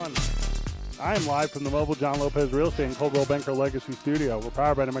I am live from the mobile John Lopez Real Estate and Coldwell Banker Legacy Studio. We're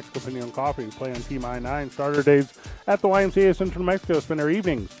powered by New Mexico Pinion Coffee. We play on Team I-9. Starter days at the YMCA Central New Mexico. Spend our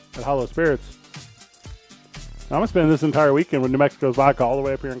evenings at Hollow Spirits. I'm going to spend this entire weekend with New Mexico's vodka all the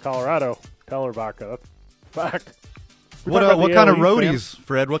way up here in Colorado. Teller vodka. That's a fact. What kind of roadies,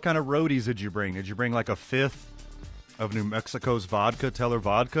 Fred? What kind of roadies did you bring? Did you bring like a fifth of New Mexico's vodka, Teller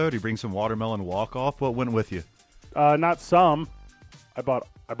vodka? Did you bring some watermelon walk-off? What went with you? Not some. I brought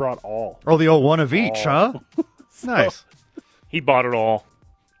all. Oh, the old one of each, huh? Nice. He bought it all.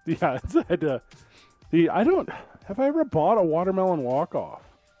 Yeah, have I ever bought a watermelon walk-off?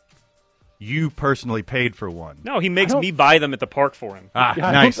 You personally paid for one. No, he makes me buy them at the park for him. Ah,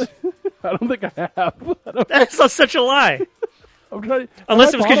 Yeah, nice. I don't think I have. That's not such a lie.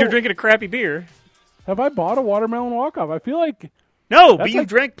 Unless it was because you're drinking a crappy beer. Have I bought a watermelon walk-off? I feel like... No, but you've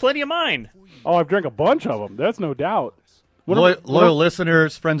drank plenty of mine. Oh, I've drank a bunch of them. That's no doubt. Loyal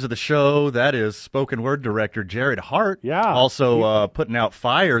listeners, friends of the show, that is spoken word director Jared Hart. Yeah. Also putting out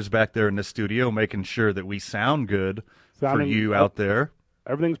fires back there in the studio, making sure that we sound good for you out there.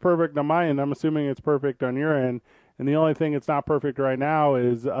 Everything's perfect on my end. I'm assuming it's perfect on your end. And the only thing that's not perfect right now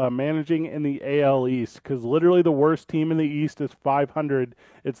is managing in the AL East, because literally the worst team in the East is 500.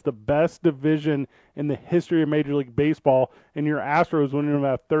 It's the best division in the history of Major League Baseball, and your Astros wouldn't even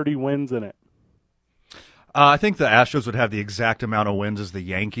have 30 wins in it. I think the Astros would have the exact amount of wins as the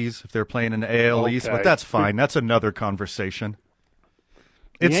Yankees if they're playing in the AL East, but that's fine. That's another conversation.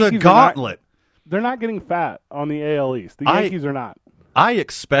 It's a gauntlet. They're not getting fat on the AL East. The Yankees are not. I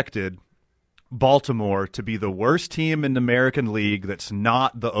expected Baltimore to be the worst team in the American League that's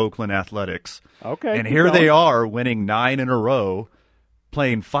not the Oakland Athletics. Okay. And here they are winning 9 in a row,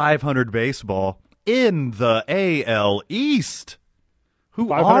 playing 500 baseball in the AL East.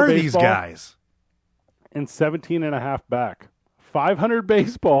 Who are these guys? And 17 and a half back. 500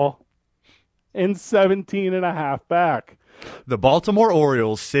 baseball and 17 and a half back. The Baltimore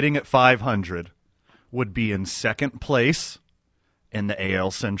Orioles sitting at 500 would be in second place in the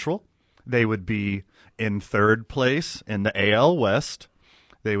AL Central. They would be in third place in the AL West.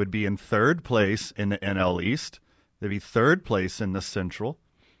 They would be in third place in the NL East. They'd be third place in the Central.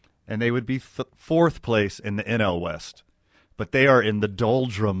 And they would be fourth place in the NL West. But they are in the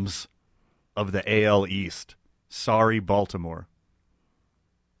doldrums of the AL East. Sorry, Baltimore.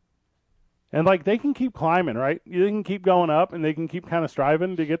 And, they can keep climbing, right? They can keep going up, and they can keep kind of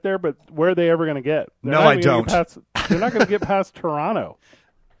striving to get there, but where are they ever going to get? No, I don't. They're not going to get past Toronto.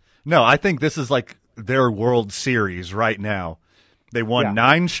 No, I think this is like their World Series right now. They won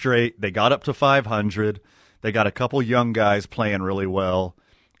 9 straight. They got up to 500. They got a couple young guys playing really well.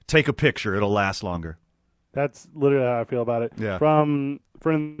 Take a picture. It'll last longer. That's literally how I feel about it. Yeah. From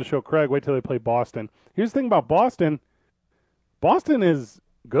friend of the show, Craig, wait till they play Boston. Here's the thing about Boston. Boston is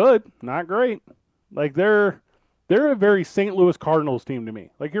good, not great. They're a very St. Louis Cardinals team to me.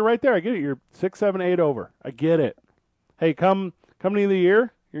 You're right there. I get it. You're 6, 7, 8 over. I get it. Hey, come to the end of the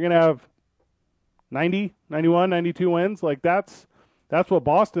year, you're going to have 90, 91, 92 wins. That's what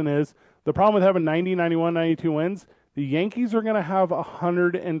Boston is. The problem with having 90, 91, 92 wins, the Yankees are going to have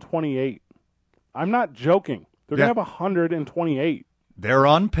 128. I'm not joking. They're going to have 128. They're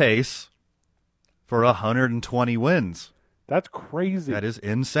on pace for 120 wins. That's crazy. That is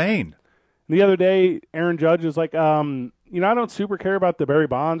insane. The other day, Aaron Judge is like, I don't super care about the Barry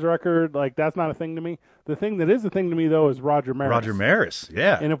Bonds record. That's not a thing to me. The thing that is a thing to me, though, is Roger Maris. Roger Maris,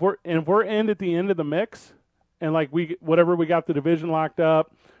 yeah. And if we're at the end of the mix, and we got the division locked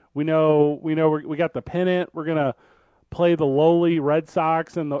up, we know we got the pennant. We're gonna play the lowly Red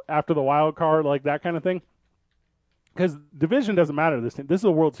Sox and after the wild card, that kind of thing. Because division doesn't matter to this team. This is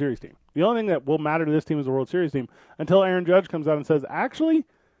a World Series team. The only thing that will matter to this team is a World Series team until Aaron Judge comes out and says, actually,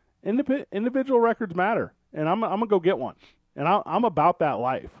 individual records matter, and I'm gonna go get one, and I'm about that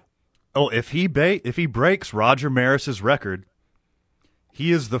life. Oh, if he breaks Roger Maris's record,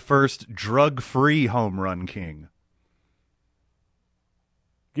 he is the first drug-free home run king.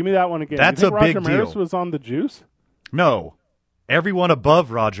 Give me that one again. That's you think a big Roger deal. Maris was on the juice? No, everyone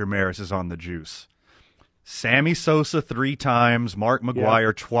above Roger Maris is on the juice. Sammy Sosa 3 times, Mark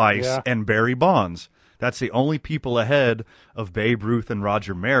McGwire twice, and Barry Bonds. That's the only people ahead of Babe Ruth and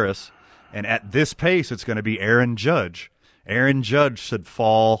Roger Maris. And at this pace, it's going to be Aaron Judge. Aaron Judge should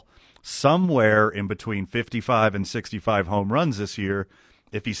fall somewhere in between 55 and 65 home runs this year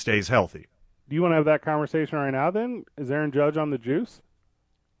if he stays healthy. Do you want to have that conversation right now then? Is Aaron Judge on the juice?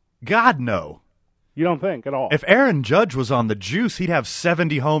 God, no. You don't think at all? If Aaron Judge was on the juice, he'd have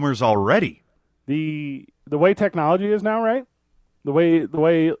 70 homers already. The way technology is now, right? The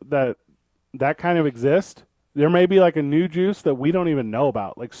way that kind of exists, there may be a new juice that we don't even know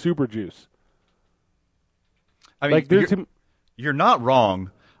about, like super juice. I mean, you're not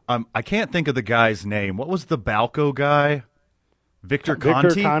wrong. I can't think of the guy's name. What was the Balco guy? Victor Conte?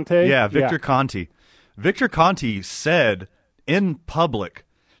 Victor Conte? Yeah, Victor Yeah. Conte. Victor Conte said in public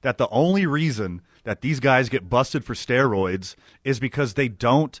that the only reason that these guys get busted for steroids is because they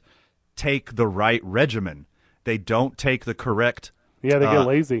don't take the right regimen. They don't take the correct Yeah, they get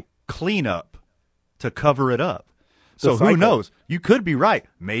lazy. cleanup to cover it up. So cycle. who knows? You could be right.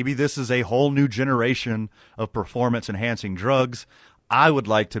 Maybe this is a whole new generation of performance-enhancing drugs. I would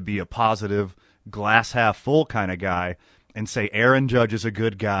like to be a positive, glass-half-full kind of guy and say Aaron Judge is a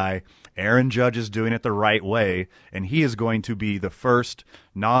good guy. Aaron Judge is doing it the right way, and he is going to be the first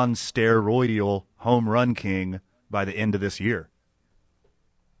non-steroidal home run king by the end of this year.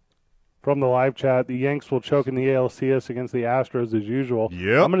 From the live chat, the Yanks will choke in the ALCS against the Astros as usual.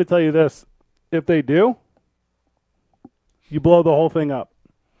 Yep. I'm going to tell you this. If they do, you blow the whole thing up.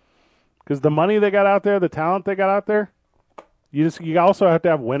 Because the money they got out there, the talent they got out there, you also have to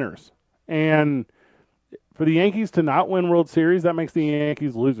have winners. And for the Yankees to not win World Series, that makes the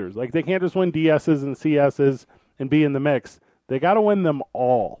Yankees losers. Like, they can't just win DSs and CSs and be in the mix. They got to win them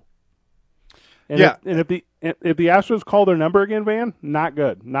all. And Yeah. if the Astros call their number again, Van, not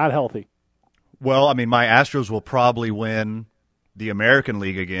good, not healthy. Well, I mean, my Astros will probably win the American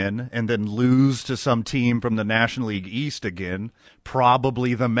League again and then lose to some team from the National League East again.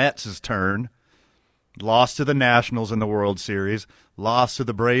 Probably the Mets' turn. Lost to the Nationals in the World Series. Lost to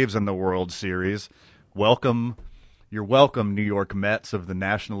the Braves in the World Series. You're welcome, New York Mets of the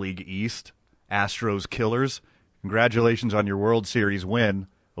National League East. Astros killers. Congratulations on your World Series win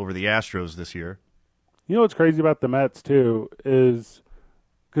over the Astros this year. You know what's crazy about the Mets, too, is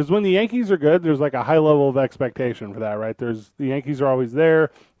because when the Yankees are good, there's like a high level of expectation for that, right? The Yankees are always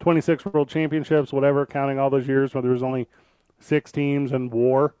there, 26 World Championships, whatever, counting all those years where there was only 6 teams and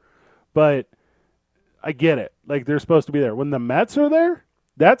war. But I get it. Like, they're supposed to be there. When the Mets are there,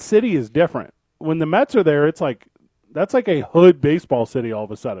 that city is different. When the Mets are there, that's like a hood baseball city all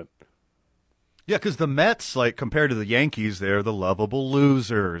of a sudden. Yeah, because the Mets, like, compared to the Yankees, they're the lovable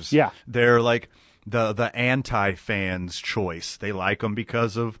losers. Yeah. They're like the anti-fans' choice. They like them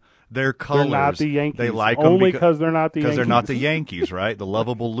because of their colors. They're not the Yankees. They like them only because they're not the Yankees. Because they're not the Yankees, right? The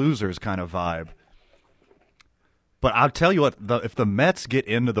lovable losers kind of vibe. But I'll tell you what, if the Mets get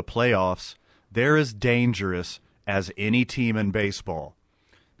into the playoffs, they're as dangerous as any team in baseball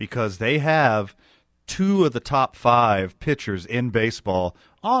because they have 2 of the top 5 pitchers in baseball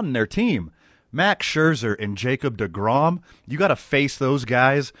on their team. Max Scherzer and Jacob deGrom, you got to face those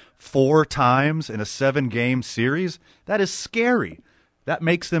guys 4 times in a 7-game series. That is scary. That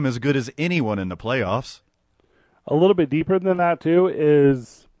makes them as good as anyone in the playoffs. A little bit deeper than that, too,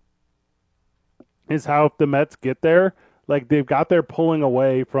 is how if the Mets get there, like they've got their pulling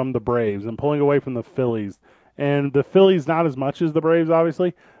away from the Braves and pulling away from the Phillies. And the Phillies not as much as the Braves,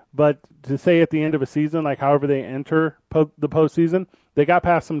 obviously, but to say at the end of a season, like however they enter the postseason, they got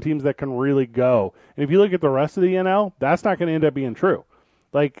past some teams that can really go. And if you look at the rest of the NL, that's not going to end up being true.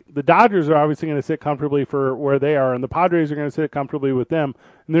 Like, the Dodgers are obviously going to sit comfortably for where they are, and the Padres are going to sit comfortably with them,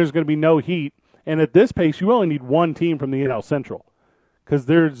 and there's going to be no heat. And at this pace, you only need one team from the NL Central because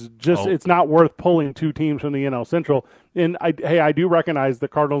it's not worth pulling 2 teams from the NL Central. And I do recognize the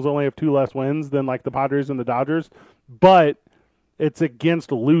Cardinals only have 2 less wins than like the Padres and the Dodgers, but it's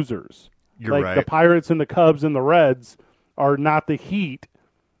against losers. You're right. The Pirates and the Cubs and the Reds are not the heat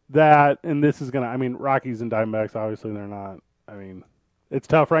that, and this is going to, I mean, Rockies and Diamondbacks, obviously they're not, I mean, it's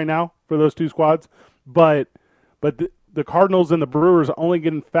tough right now for those 2 squads, but the Cardinals and the Brewers are only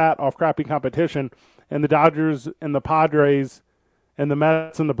getting fat off crappy competition, and the Dodgers and the Padres and the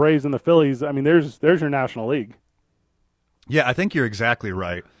Mets and the Braves and the Phillies, I mean, there's your National League. Yeah, I think you're exactly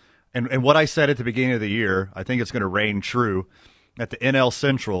right. And what I said at the beginning of the year, I think it's going to reign true. At the NL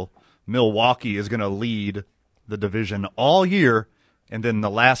Central, Milwaukee is going to lead the division all year, and then the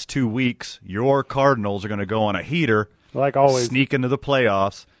last 2 weeks, your Cardinals are going to go on a heater, like always, sneak into the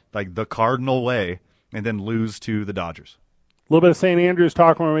playoffs like the Cardinal way, and then lose to the Dodgers. A little bit of St. Andrews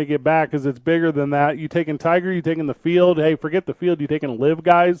talk when we get back because it's bigger than that. You taking Tiger, you taking the field. Hey, forget the field. You taking live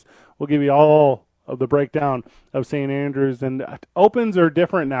guys. We'll give you all of the breakdown of St. Andrews. And opens are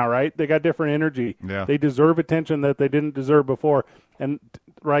different now, right? They got different energy. Yeah. They deserve attention that they didn't deserve before. And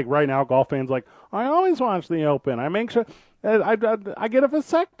right now, golf fans like, I always watch the Open. I make sure I get a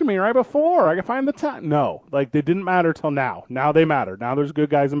vasectomy right before. I can find the time. No, like they didn't matter till now. Now they matter. Now there's good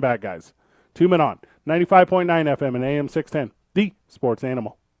guys and bad guys. 2 men on 95.9 FM and AM 610, the Sports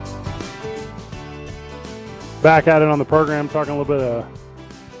Animal. Back at it on the program, talking a little bit of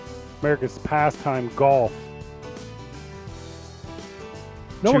America's pastime, golf.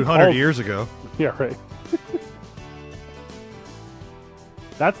 200 years ago. Yeah, right.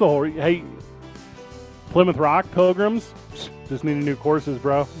 That's the whole. Hey, Plymouth Rock Pilgrims just needed new courses,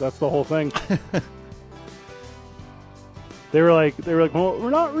 bro. That's the whole thing. They were like, well,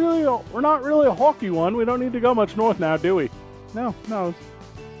 we're not really a hockey one. We don't need to go much north now, do we? No.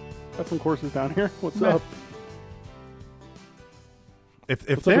 Got some courses down here. What's up? If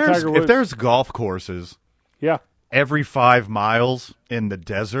there's golf courses, yeah, every 5 miles in the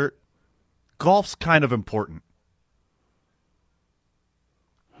desert, golf's kind of important.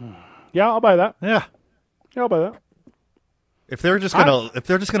 Yeah, I'll buy that. Yeah, I'll buy that. If they're just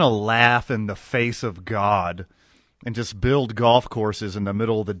gonna laugh in the face of God and just build golf courses in the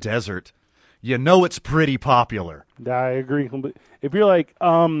middle of the desert, you know it's pretty popular. I agree. If you're like,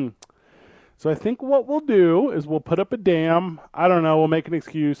 so I think what we'll do is we'll put up a dam. I don't know. We'll make an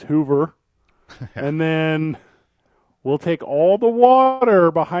excuse, Hoover, and then we'll take all the water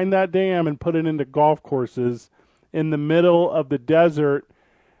behind that dam and put it into golf courses in the middle of the desert.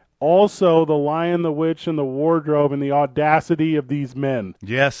 Also, the Lion, the Witch, and the Wardrobe, and the audacity of these men.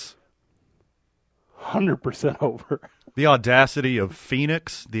 Yes. 100% over. The audacity of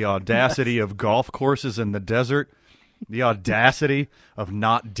Phoenix, the audacity of golf courses in the desert, the audacity of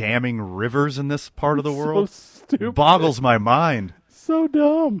not damming rivers in this part of the world. So stupid. Boggles my mind. So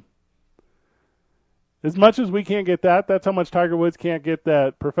dumb. As much as we can't get that, that's how much Tiger Woods can't get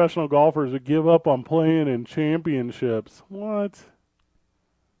that professional golfers would give up on playing in championships. What?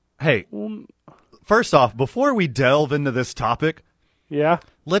 Hey, first off, before we delve into this topic, yeah,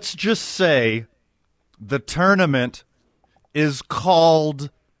 let's just say the tournament is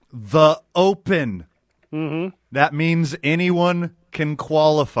called the Open. Mm-hmm. That means anyone can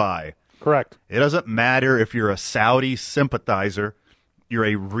qualify. Correct. It doesn't matter if you're a Saudi sympathizer, you're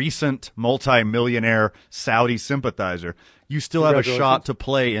a recent multimillionaire Saudi sympathizer. You still have a shot to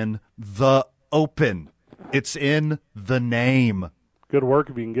play in the Open. It's in the name. Good work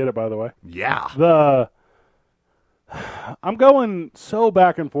if you can get it, by the way. Yeah. I'm going so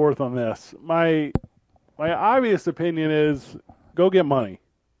back and forth on this. My obvious opinion is go get money.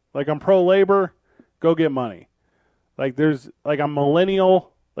 Like, I'm pro-labor, go get money. Like, I'm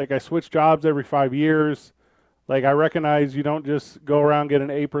millennial. Like, I switch jobs every 5 years. Like, I recognize you don't just go around getting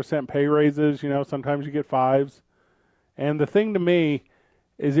 8% pay raises. You know, sometimes you get 5s. And the thing to me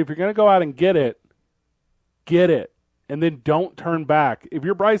is if you're going to go out and get it. And then don't turn back. If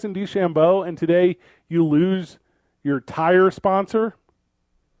you're Bryson DeChambeau and today you lose your tire sponsor,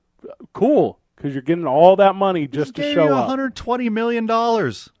 cool, because you're getting all that money just to show up. $120 million.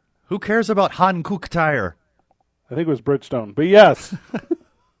 Who cares about Hankook Tire? I think it was Bridgestone, but yes.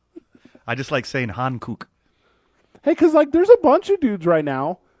 I just like saying Hankook. Hey, because there's a bunch of dudes right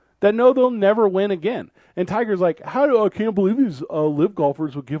now that know they'll never win again. And Tiger's like, I can't believe these live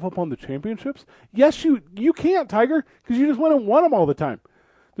golfers would give up on the championships. Yes, you can't, Tiger, because you just went and won them all the time.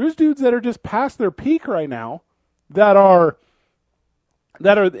 There's dudes that are just past their peak right now that are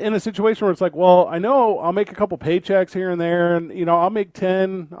in a situation where it's like, well, I know I'll make a couple paychecks here and there, and I'll make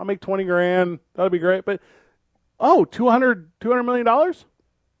 10, I'll make 20 grand. That'll be great. But $200 million?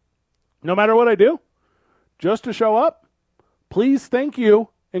 No matter what I do, just to show up? Please, thank you.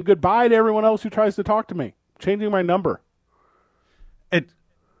 And goodbye to everyone else who tries to talk to me. Changing my number.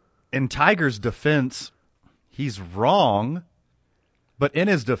 In Tiger's defense, he's wrong. But in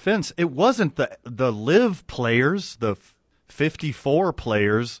his defense, it wasn't the live players, the 54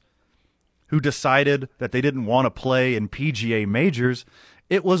 players, who decided that they didn't want to play in PGA majors.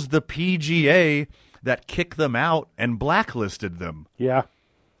 It was the PGA that kicked them out and blacklisted them. Yeah.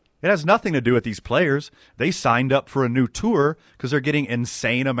 It has nothing to do with these players. They signed up for a new tour because they're getting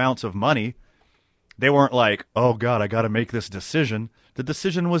insane amounts of money. They weren't like, oh, God, I got to make this decision. The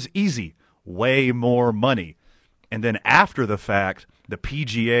decision was easy. Way more money. And then after the fact, the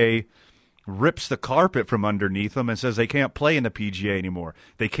PGA rips the carpet from underneath them and says they can't play in the PGA anymore.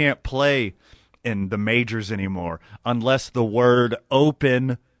 They can't play in the majors anymore unless the word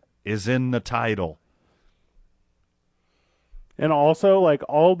open is in the title. And also,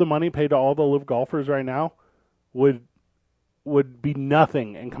 all the money paid to all the live golfers right now would be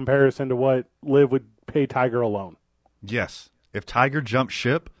nothing in comparison to what live would pay Tiger alone. Yes. If Tiger jumped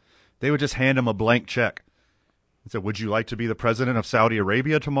ship, they would just hand him a blank check. And said, would you like to be the president of Saudi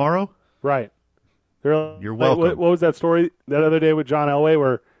Arabia tomorrow? Right. You're welcome. What was that story that other day with John Elway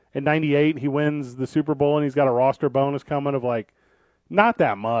where in 98 he wins the Super Bowl and he's got a roster bonus coming of not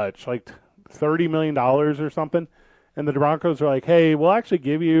that much, $30 million or something. And the Broncos are like, hey, we'll actually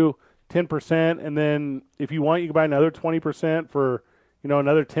give you 10%, and then if you want, you can buy another 20% for,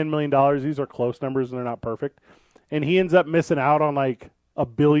 another $10 million. These are close numbers, and they're not perfect. And he ends up missing out on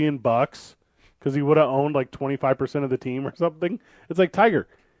 $1 billion because he would have owned like 25% of the team or something. It's like, Tiger,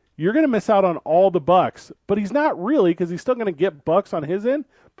 you're going to miss out on all the bucks, but he's not really, because he's still going to get bucks on his end,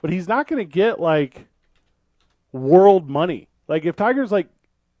 but he's not going to get like world money. Like if Tiger's Liv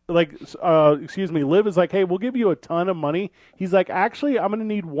is like, hey, we'll give you a ton of money. He's like, actually, I'm going to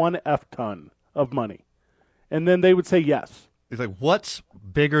need 1 F ton of money. And then they would say yes. He's like, what's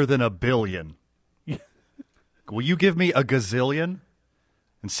bigger than $1 billion? Will you give me a gazillion?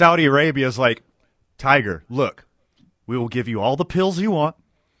 And Saudi Arabia's like, Tiger, look, we will give you all the pills you want.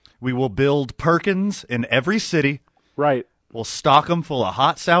 We will build Perkins in every city. Right. We'll stock them full of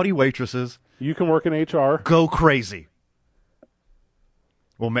hot Saudi waitresses. You can work in HR. Go crazy.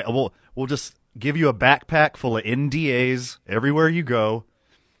 We'll just give you a backpack full of NDAs everywhere you go.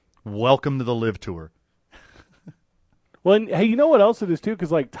 Welcome to the Live Tour. Well, and, hey, you know what else it is, too?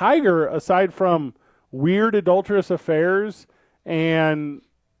 Because, like, Tiger, aside from weird adulterous affairs and,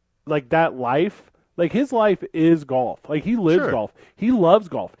 like, that life, like, his life is golf. Like, he lives golf. He loves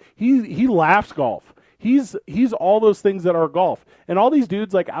golf. He laughs golf. He's all those things that are golf. And all these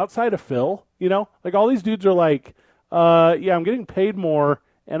dudes, like, outside of Phil, you know? Like, all these dudes are like, yeah, I'm getting paid more,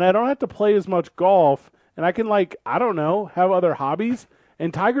 and I don't have to play as much golf, and I can, like, I don't know, have other hobbies.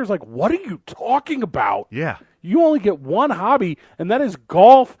 And Tiger's like, what are you talking about? Yeah. You only get one hobby, and that is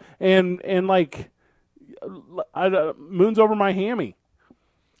golf and like, moons over my hammy.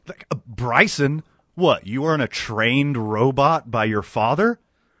 Like, Bryson, what, you weren't a trained robot by your father?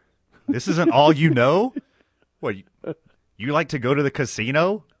 This isn't all you know? What, you like to go to the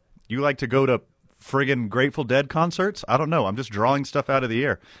casino? You like to go to friggin' Grateful Dead concerts? I don't know. I'm just drawing stuff out of the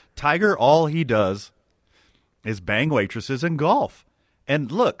air. Tiger, all he does is bang waitresses and golf.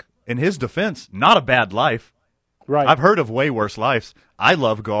 And look, in his defense, not a bad life. Right. I've heard of way worse lives. I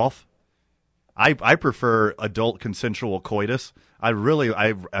love golf. I prefer adult consensual coitus. I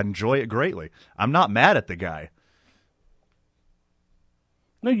enjoy it greatly. I'm not mad at the guy.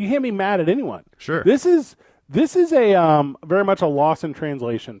 No, you can't be mad at anyone. Sure. This is a very much a loss in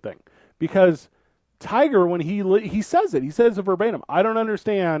translation thing, because Tiger, when he says it verbatim. I don't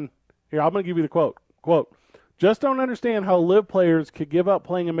understand. Here, I'm going to give you the quote. Quote, just don't understand how live players could give up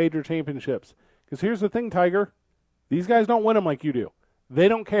playing in major championships. Because here's the thing, Tiger. These guys don't win them like you do. They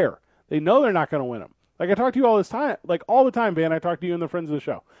don't care. They know they're not going to win them. Like, I talk to you all the time, Van. I talk to you and the friends of the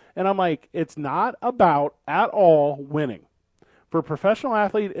show. And I'm like, it's not about at all winning. For a professional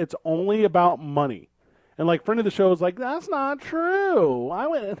athlete, it's only about money. And like, friend of the show is like, that's not true.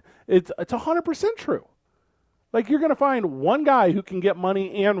 It's 100% true. Like, you're going to find one guy who can get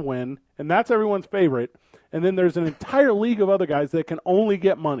money and win, and that's everyone's favorite. And then there's an entire league of other guys that can only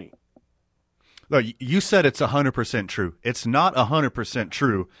get money. No, you said it's 100% true. It's not 100%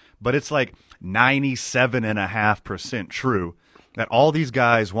 true, but it's like 97.5% true that all these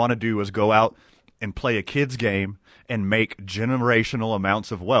guys want to do is go out and play a kid's game and make generational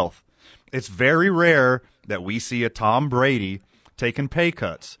amounts of wealth. It's very rare that we see a Tom Brady taking pay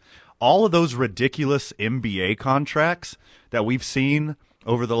cuts. All of those ridiculous NBA contracts that we've seen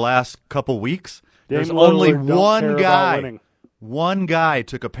over the last couple weeks, there's only one guy. One guy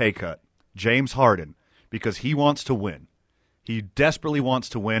took a pay cut, James Harden, because he wants to win. He desperately wants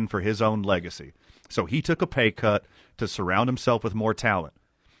to win for his own legacy. So he took a pay cut to surround himself with more talent.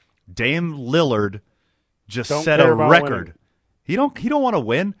 Dame Lillard just set a record. He don't want to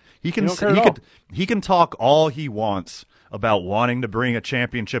win. He can talk all he wants about wanting to bring a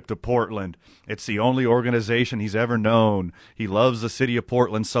championship to Portland. It's the only organization he's ever known. He loves the city of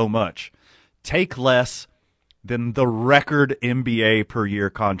Portland so much. Take less than the record NBA per year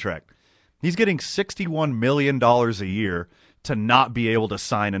contract. He's getting $61 million a year to not be able to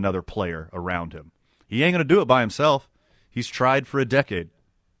sign another player around him. He ain't going to do it by himself. He's tried for a decade.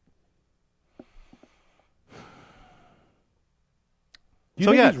 Do you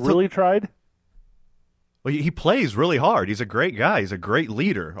think he's really tried? Well, he plays really hard. He's a great guy. He's a great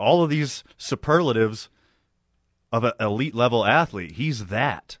leader. All of these superlatives of an elite-level athlete, he's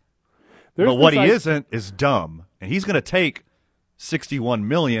that. But what he isn't is dumb. And he's going to take $61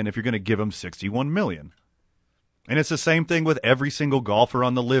 million if you're going to give him $61 million. And it's the same thing with every single golfer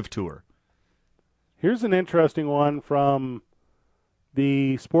on the Live Tour. Here's an interesting one from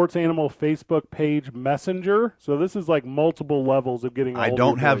the Sports Animal Facebook page Messenger. So this is like multiple levels of getting. I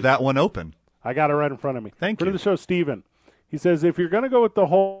don't have that one open. I got it right in front of me. Thank you. Friend of the show, Steven. He says, if you're going to go with the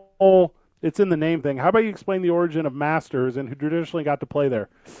whole it's in the name thing, how about you explain the origin of Masters and who traditionally got to play there?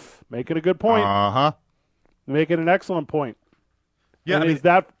 Making a good point. Uh-huh. Making an excellent point. Yeah,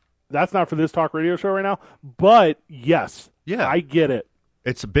 and that's not for this talk radio show right now, but yes. Yeah. I get it.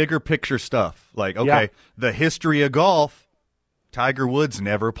 It's bigger picture stuff. Like, okay, the history of golf, Tiger Woods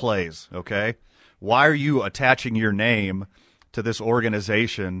never plays, okay? Why are you attaching your name to this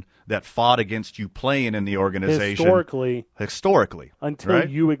organization that fought against you playing in the organization historically until right?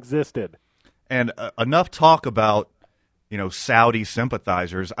 you existed? And enough talk about, Saudi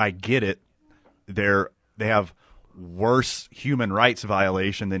sympathizers. I get it. They have worse human rights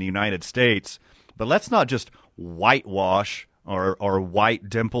violation than the United States, but let's not just whitewash or white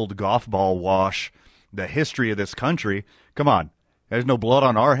dimpled golf ball wash the history of this country. Come on. There's no blood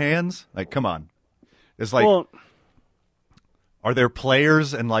on our hands. Like, come on. It's like, are there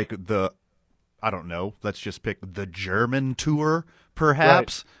players in like I don't know, let's just pick the German tour,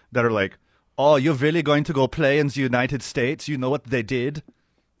 perhaps, that are like, oh, you're really going to go play in the United States? You know what they did?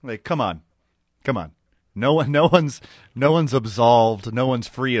 Like, come on. No one's absolved. No one's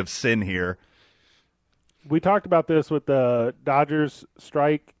free of sin here. We talked about this with the Dodgers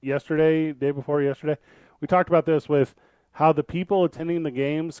strike yesterday, day before yesterday. We talked about this with how the people attending the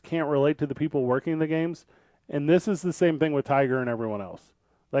games can't relate to the people working the games. And this is the same thing with Tiger and everyone else.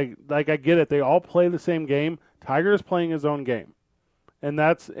 Like I get it. They all play the same game. Tiger is playing his own game.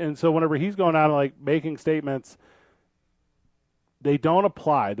 And so whenever he's going out and like making statements, they don't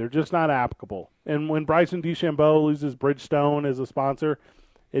apply. They're just not applicable. And when Bryson DeChambeau loses Bridgestone as a sponsor,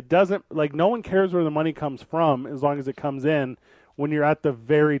 it doesn't, like, no one cares where the money comes from as long as it comes in when you're at the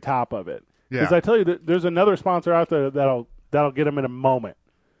very top of it. Because I tell you, there's another sponsor out there that'll get them in a moment.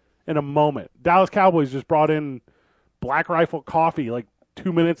 Dallas Cowboys just brought in Black Rifle Coffee like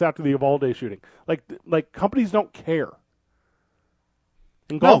 2 minutes after the Uvalde shooting. Like companies don't care.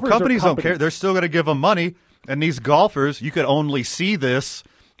 No, companies don't care. They're still going to give them money. And these golfers, you could only see this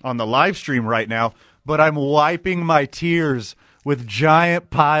on the live stream right now, but I'm wiping my tears with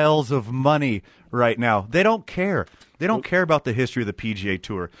giant piles of money right now. They don't care. They don't care about the history of the PGA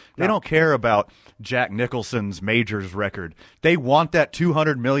Tour. They don't care about Jack Nicholson's majors record. They want that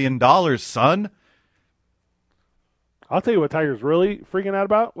 $200 million, son. I'll tell you what Tiger's really freaking out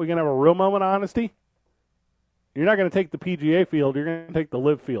about. We're going to have a real moment of honesty. You're not going to take the PGA field. You're going to take the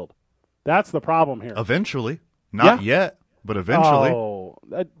live field. That's the problem here. Eventually. Not yet, but eventually. Oh,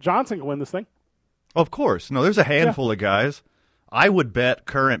 Johnson can win this thing. Of course. No, there's a handful of guys. I would bet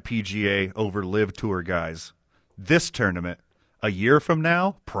current PGA over live tour guys. This tournament, a year from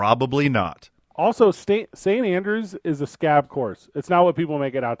now, probably not. Also, St. Andrews is a scab course. It's not what people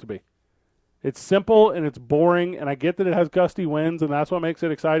make it out to be. It's simple and it's boring, and I get that it has gusty winds, and that's what makes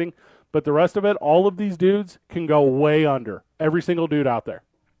it exciting. But the rest of it, all of these dudes can go way under. Every single dude out there.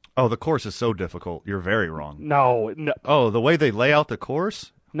 Oh, the course is so difficult. You're very wrong. No. Oh, the way they lay out the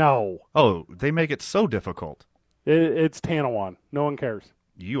course? No. Oh, they make it so difficult. It's Tanawan. No one cares.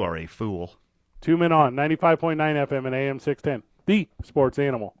 You are a fool. 2 Men On, 95.9 FM and AM 610. The Sports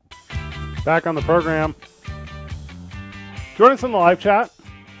Animal. Back on the program. Join us in the live chat.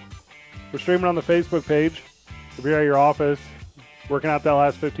 We're streaming on the Facebook page. If you're at your office, working out that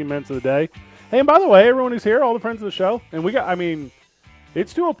last 15 minutes of the day. Hey, and by the way, everyone who's here, all the friends of the show, and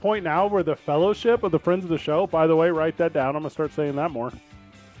it's to a point now where the fellowship of the friends of the show, by the way, write that down. I'm going to start saying that more.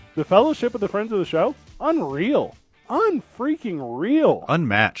 The fellowship of the friends of the show, unreal. Unfreaking real.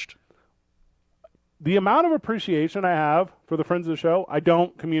 Unmatched. The amount of appreciation I have for the friends of the show, I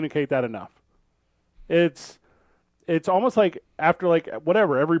don't communicate that enough. It's almost like after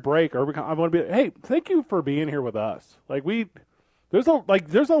every break, or I want to be like, hey, thank you for being here with us. There's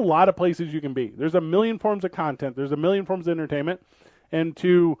a lot of places you can be. There's a million forms of content. There's a million forms of entertainment. And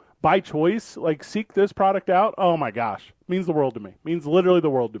to, by choice, seek this product out, oh my gosh, means the world to me. Means literally the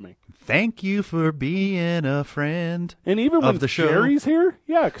world to me. Thank you for being a friend. And even when the show. Jerry's here,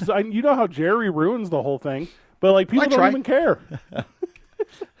 yeah, because you know how Jerry ruins the whole thing, but people don't even care.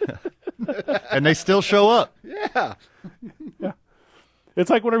 And they still show up. Yeah. It's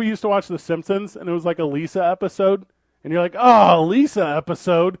like whenever you used to watch The Simpsons, and it was like a Lisa episode, and you're like, oh, Lisa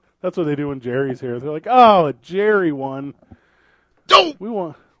episode. That's what they do when Jerry's here. They're like, oh, a Jerry one. Don't. We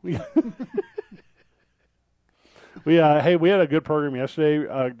had a good program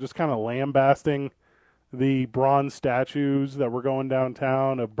yesterday, just kind of lambasting the bronze statues that were going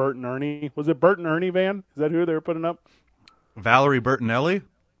downtown of Bert and Ernie. Was it Bert and Ernie, Van? Is that who they were putting up? Valerie Bertinelli?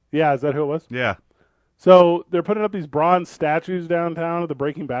 Yeah, is that who it was? Yeah. So they're putting up these bronze statues downtown of the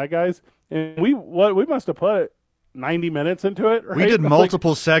Breaking Bad guys, and we must have put 90 minute into it. Right? We did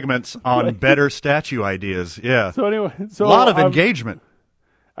multiple segments on better statue ideas. Yeah. So anyway, a lot of engagement.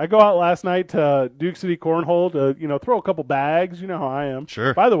 I go out last night to Duke City Cornhole to throw a couple bags. You know how I am.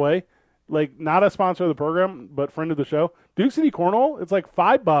 Sure. By the way, not a sponsor of the program, but friend of the show. Duke City Cornhole. It's like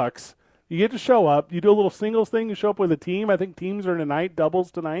 $5. You get to show up. You do a little singles thing. You show up with a team. I think teams are tonight,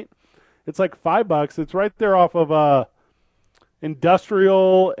 doubles tonight. It's like $5. It's right there off of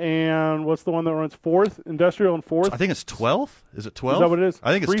Industrial and what's the one that runs fourth? Industrial and fourth. I think it's 12th. Is it 12? Is that what it is?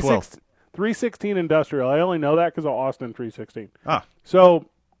 I think it's 12th. 316 Industrial. I only know that because of Austin 316. Ah. So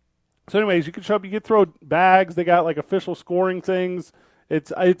anyways, you can show up. You can throw bags. They got like official scoring things.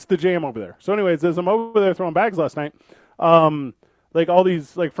 It's the jam over there. So anyways, as I'm over there throwing bags last night, like all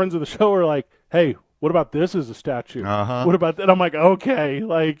these like friends of the show are like, hey, what about this as a statue? Uh-huh. What about that? I'm like, okay,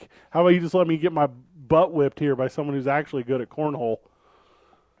 like how about you just let me get my butt whipped here by someone who's actually good at cornhole?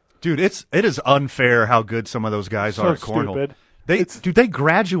 Dude, it is unfair how good some of those guys So are at cornhole. stupid. They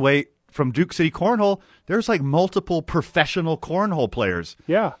graduate from Duke City Cornhole. There's like multiple professional cornhole players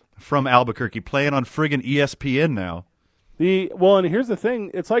Yeah. from Albuquerque playing on friggin' ESPN now. And here's the thing,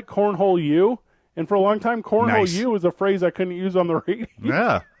 it's like Cornhole U, and for a long time, Cornhole Nice. U was a phrase I couldn't use on the radio.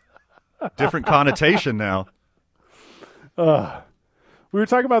 Yeah. Different connotation now. We were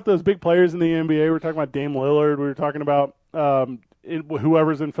talking about those big players in the NBA. We were talking about Dame Lillard. We were talking about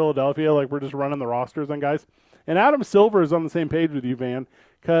whoever's in Philadelphia. Like, we're just running the rosters on guys. And Adam Silver is on the same page with you, Van,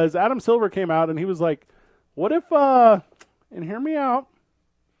 because Adam Silver came out and he was like, what if, and hear me out,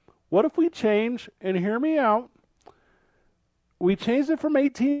 what if we change, and hear me out, we changed it from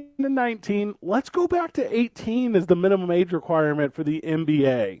 18 to 19. Let's go back to 18 as the minimum age requirement for the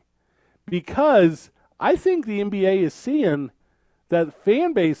NBA. Because I think the NBA is seeing that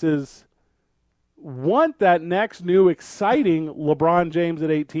fan bases want that next new exciting LeBron James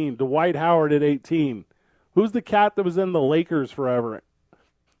at 18, Dwight Howard at 18. Who's the cat that was in the Lakers forever?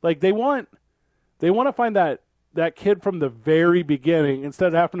 Like they want to find that kid from the very beginning instead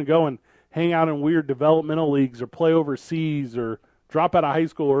of having to go and hang out in weird developmental leagues or play overseas or drop out of high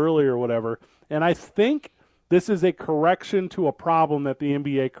school early or whatever. And I think this is a correction to a problem that the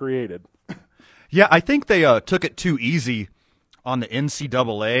NBA created. Yeah, I think they took it too easy on the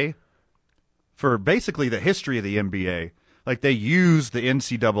NCAA for basically the history of the NBA. Like they used the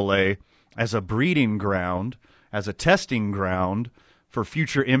NCAA as a breeding ground, as a testing ground for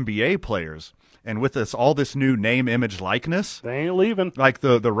future NBA players. And with all this new name, image, likeness, They ain't leaving. like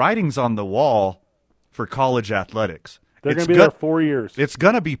the writing's on the wall for college athletics. They're going It's to be there 4 years. It's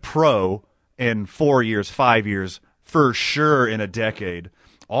going to be pro in 4 years, 5 years, for sure in a decade.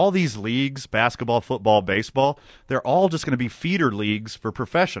 All these leagues, basketball, football, baseball, they're all just going to be feeder leagues for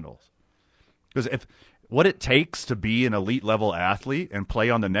professionals. Because if what it takes to be an elite level athlete and play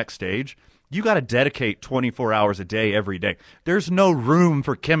on the next stage, you got to dedicate 24 hours a day every day. There's no room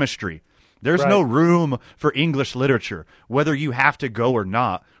for chemistry. There's no room for English literature, whether you have to go or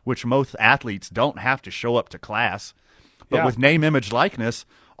not, which most athletes don't have to show up to class. But with name, image, likeness,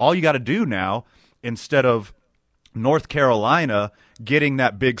 all you got to do now, instead of North Carolina getting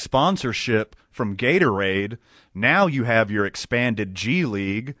that big sponsorship from Gatorade, now you have your expanded G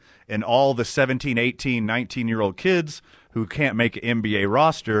League and all the 17, 18, 19-year-old kids who can't make an NBA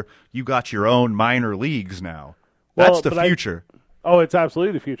roster. You got your own minor leagues now. That's the future. It's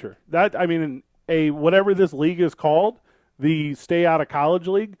absolutely the future. Whatever this league is called, the Stay Out of College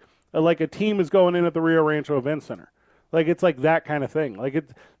League, like a team is going in at the Rio Rancho Event Center. Like it's like that kind of thing. Like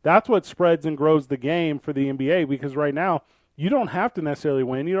that's what spreads and grows the game for the NBA, because right now you don't have to necessarily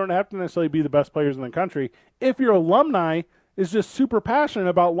win. You don't have to necessarily be the best players in the country. If your alumni is just super passionate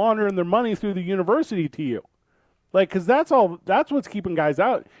about laundering their money through the university to you. Like, because that's what's keeping guys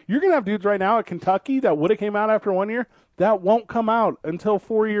out. You're going to have dudes right now at Kentucky that would have came out after 1 year that won't come out until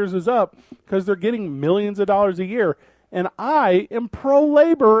 4 years is up because they're getting millions of dollars a year. And I am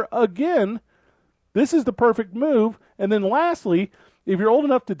pro-labor again. This is the perfect move. And then lastly, if you're old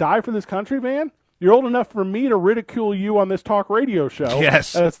enough to die for this country, man, you're old enough for me to ridicule you on this talk radio show.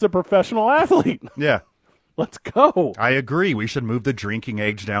 Yes. As the professional athlete. Yeah. Let's go. I agree. We should move the drinking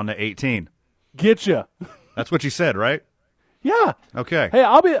age down to 18. Get ya. That's what you said, right? Yeah. Okay. Hey,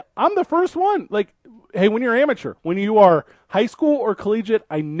 I'm the first one. Like, hey, when you're amateur, when you are high school or collegiate,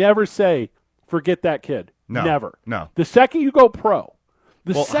 I never say forget that kid. No. Never. No. The second you go pro,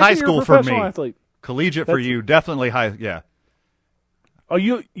 second high you're school a for professional me. athlete. Collegiate for you, definitely high. Yeah. Oh,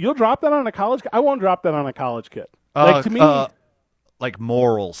 you'll drop that on a college kid? I won't drop that on a college kid. Like, to me, like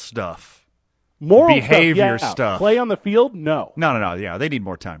moral stuff. moral behavior stuff, yeah. stuff. Play on the field, no. No. Yeah, they need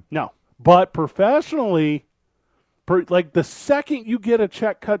more time. No. But professionally, like the second you get a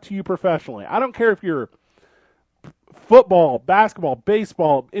check cut to you professionally, I don't care if you're football, basketball,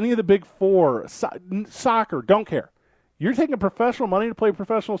 baseball, any of the big four, soccer, don't care. You're taking professional money to play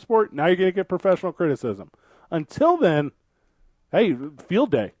professional sport, now you're going to get professional criticism. Until then, hey,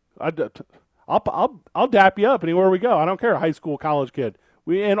 field day. I'll dap you up anywhere we go. I don't care, high school, college kid.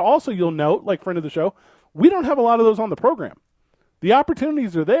 And also you'll note, like friend of the show, we don't have a lot of those on the program. The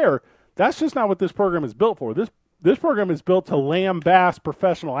opportunities are there. That's just not what this program is built for. This program is built to lambaste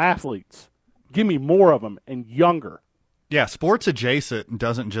professional athletes. Give me more of them and younger. Yeah, sports adjacent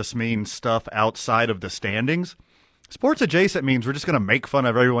doesn't just mean stuff outside of the standings. Sports adjacent means we're just going to make fun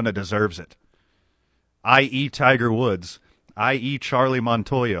of everyone that deserves it, i.e. Tiger Woods, i.e. Charlie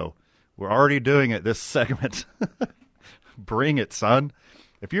Montoyo. We're already doing it this segment. Bring it, son.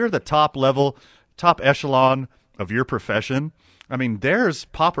 If you're the top level, top echelon of your profession, I mean, there's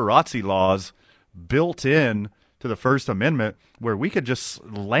paparazzi laws built in to the First Amendment where we could just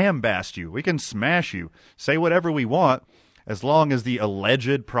lambaste you. We can smash you, say whatever we want, as long as the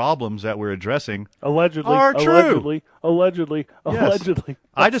alleged problems that we're addressing allegedly are true. Allegedly.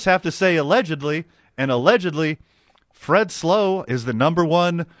 I just have to say allegedly, and allegedly, Fred Slow is the number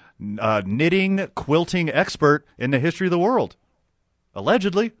one knitting, quilting expert in the history of the world.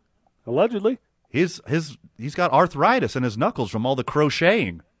 Allegedly. He's got arthritis in his knuckles from all the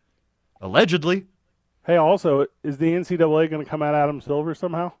crocheting. Allegedly. Hey, also, is the NCAA going to come at Adam Silver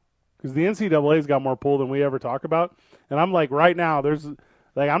somehow? Because the NCAA's got more pull than we ever talk about. And I'm like, right now, there's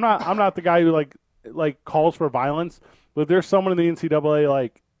like, I'm not the guy who like calls for violence, but there's someone in the NCAA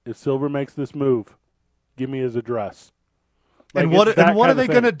like, if Silver makes this move, give me his address. Like, and what are they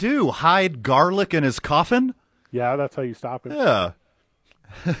going to do? Hide garlic in his coffin? Yeah, that's how you stop him. Yeah.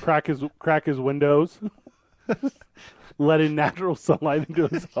 crack his windows. Let in natural sunlight into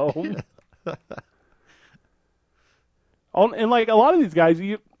his home. And like a lot of these guys,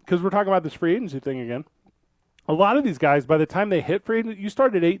 because we're talking about this free agency thing again, a lot of these guys, by the time they hit free agency, you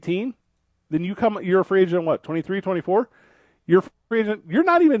start at 18, then you're a free agent, what, 23, 24? You're free agent, you're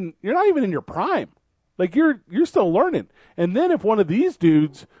not even in your prime. Like you're still learning. And then if one of these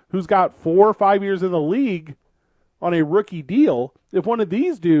dudes who's got 4 or 5 years in the league on a rookie deal, if one of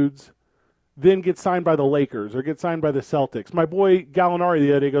these dudes then gets signed by the Lakers or gets signed by the Celtics, my boy Gallinari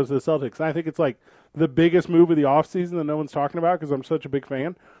the other day goes to the Celtics, and I think it's like the biggest move of the offseason that no one's talking about because I'm such a big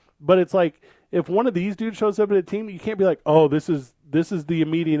fan. But it's like if one of these dudes shows up at a team, you can't be like, oh, this is the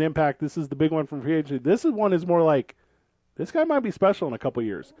immediate impact. This is the big one from free agency. This is more like this guy might be special in a couple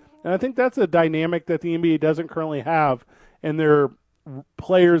years. And I think that's a dynamic that the NBA doesn't currently have, and they're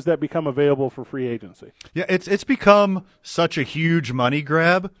players that become available for free agency. Yeah, it's become such a huge money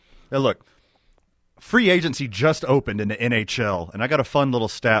grab. Now look, free agency just opened in the NHL, and I got a fun little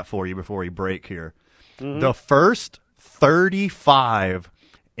stat for you before we break here. Mm-hmm. The first 35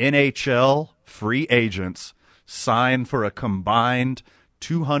 NHL free agents signed for a combined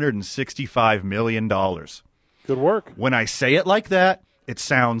 $265 million. Good work. When I say it like that, it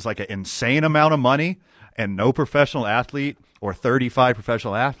sounds like an insane amount of money, and no professional athlete or 35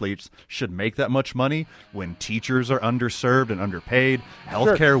 professional athletes should make that much money when teachers are underserved and underpaid,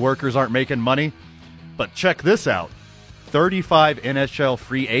 healthcare workers aren't making money. But check this out. 35 NHL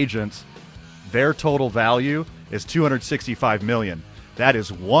free agents, their total value is $265 million. That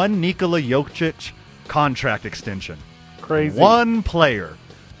is one Nikola Jokic contract extension. Crazy. One player,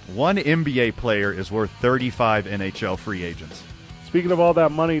 one NBA player is worth 35 NHL free agents. Speaking of all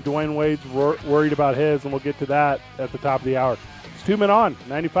that money, Dwayne Wade's worried about his, and we'll get to that at the top of the hour. It's 2 Men On,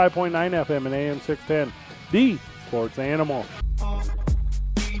 95.9 FM and AM 610, the Sports Animal.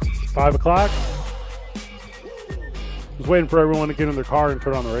 5 o'clock. Was waiting for everyone to get in their car and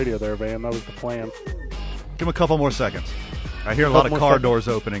turn on the radio there, Van. That was the plan. Give him a couple more seconds. I hear a lot of car doors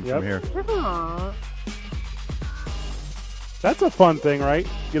opening from here. That's a fun thing, right?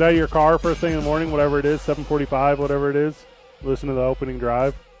 Get out of your car first thing in the morning, whatever it is, 7:45, whatever it is. Listen to the opening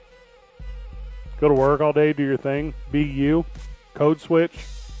drive. Go to work all day, do your thing. Be you. Code switch.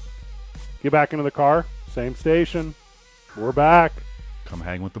 Get back into the car. Same station. We're back. Come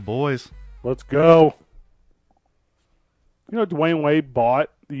hang with the boys. Let's go. You know, Dwayne Wade bought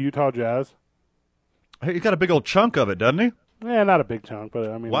the Utah Jazz. Hey, he got a big old chunk of it, doesn't he? Yeah, not a big chunk,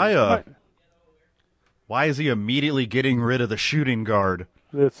 but I mean, why is he immediately getting rid of the shooting guard?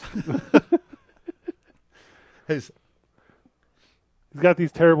 He's got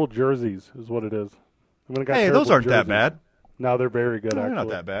these terrible jerseys, is what it is. Hey, those aren't that bad. No, they're very good, actually. They're not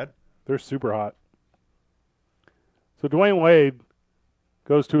that bad. They're super hot. So Dwayne Wade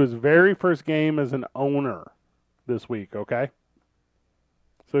goes to his very first game as an owner this week, okay?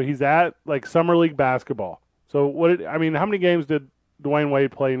 So he's at, like, Summer League basketball. So, how many games did Dwayne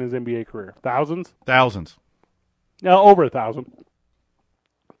Wade play in his NBA career? Thousands? Thousands. No, over 1,000.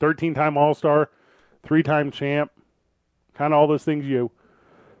 13-time All-Star, 3-time champ. Kind of all those things you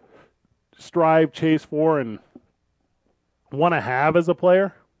strive, chase for, and want to have as a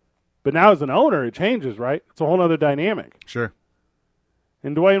player. But now as an owner, it changes, right? It's a whole other dynamic. Sure.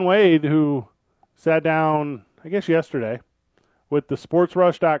 And Dwayne Wade, who sat down, I guess yesterday, with the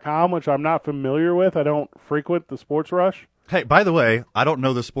sportsrush.com, which I'm not familiar with. I don't frequent the Sports Rush. Hey, by the way, I don't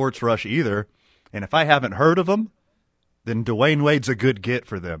know the Sports Rush either, and if I haven't heard of them, then Dwayne Wade's a good get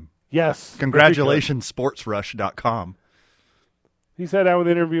for them. Yes. Congratulations, sportsrush.com. He sat down with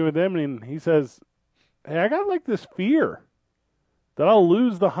an interview with him, and he says, hey, I got like this fear that I'll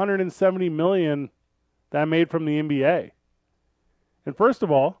lose the $170 million that I made from the NBA. And first of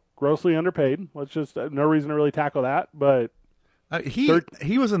all, grossly underpaid. Let's just, no reason to really tackle that, but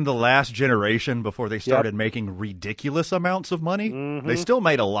he was in the last generation before they started making ridiculous amounts of money. Mm-hmm. They still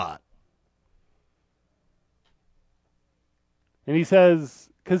made a lot. And he says,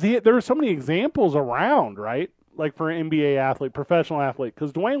 because there were so many examples around, right? Like for an NBA athlete, professional athlete.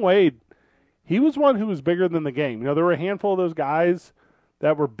 Because Dwayne Wade, he was one who was bigger than the game. You know, there were a handful of those guys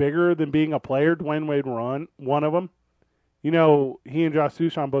that were bigger than being a player. Dwayne Wade one of them. You know, he and Josh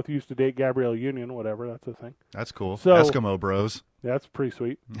Sushan both used to date Gabrielle Union, whatever. That's a thing. That's cool. So, Eskimo bros. Yeah, that's pretty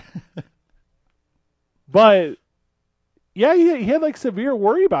sweet. But, yeah, he had like severe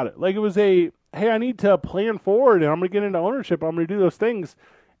worry about it. Like it was hey, I need to plan forward and I'm going to get into ownership. I'm going to do those things.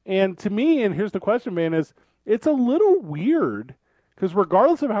 And to me, and here's the question, man, is it's a little weird because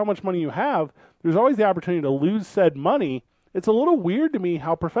regardless of how much money you have, there's always the opportunity to lose said money. It's a little weird to me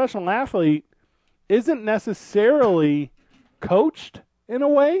how a professional athlete isn't necessarily coached in a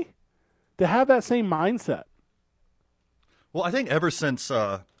way to have that same mindset. Well, I think ever since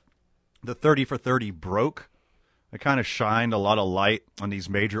the 30 for 30 broke, it kind of shined a lot of light on these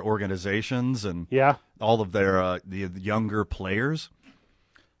major organizations and all of their the younger players.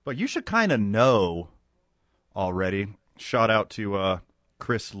 But you should kind of know already. Shout out to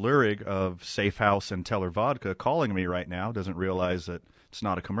Chris Lurig of Safe House and Teller Vodka calling me right now. Doesn't realize that it's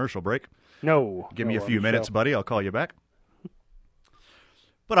not a commercial break. No. Give me a few minutes, buddy. I'll call you back.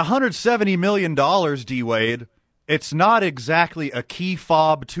 But $170 million, D-Wade, it's not exactly a key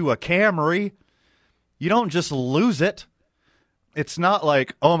fob to a Camry. You don't just lose it. It's not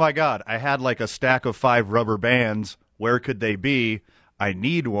like, oh, my God, I had like a stack of 5 rubber bands. Where could they be? I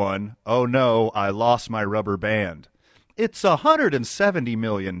need one. Oh, no, I lost my rubber band. It's $170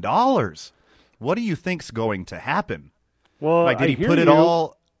 million. What do you think's going to happen? Well, like, did he put it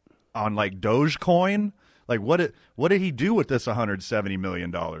all on like Dogecoin? Like, what did he do with this $170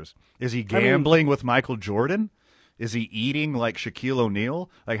 million? Is he gambling with Michael Jordan? Is he eating like Shaquille O'Neal?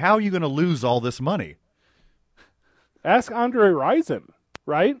 Like, how are you going to lose all this money? Ask Andre Rison,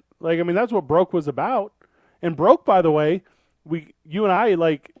 right? Like, I mean, that's what Broke was about. And Broke, by the way, you and I,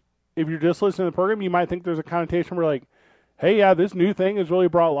 like, if you're just listening to the program, you might think there's a connotation where, like, hey, yeah, this new thing has really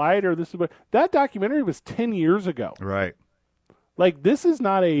brought light, or this is that documentary was 10 years ago. Right. Like, this is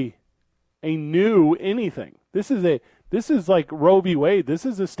not a new anything. This is like Roe v. Wade. This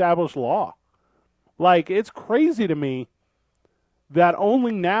is established law. Like, it's crazy to me that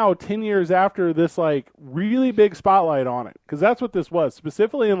only now, 10 years after this, like, really big spotlight on it, because that's what this was,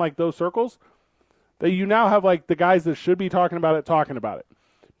 specifically in, like, those circles, that you now have, like, the guys that should be talking about it.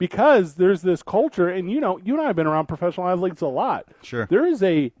 Because there's this culture, and, you know, you and I have been around professional athletes a lot. Sure. There is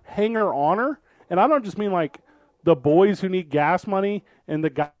a hanger-oner, and I don't just mean, like, the boys who need gas money and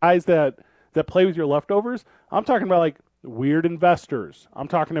the guys that play with your leftovers. I'm talking about, like, weird investors. I'm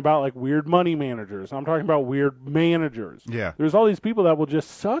talking about, like, weird money managers. I'm talking about weird managers. Yeah. There's all these people that will just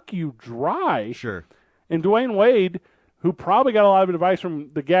suck you dry. Sure. And Dwayne Wade, who probably got a lot of advice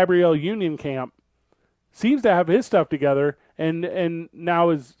from the Gabrielle Union camp, seems to have his stuff together and now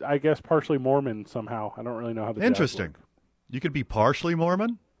is, I guess, partially Mormon somehow. I don't really know how the Interesting. You could be partially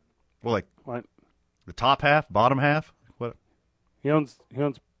Mormon? Well, like what? The top half, bottom half? What? He owns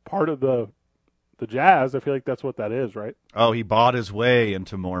part of the Jazz. I feel like that's what that is, right? Oh, he bought his way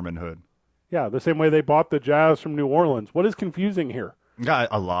into Mormonhood. Yeah, the same way they bought the Jazz from New Orleans. What is confusing here? Got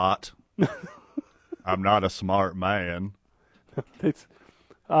a lot. I'm not a smart man.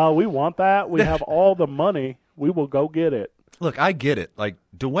 We want that. We have all the money. We will go get it. Look, I get it. Like,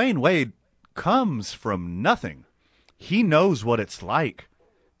 Dwayne Wade comes from nothing. He knows what it's like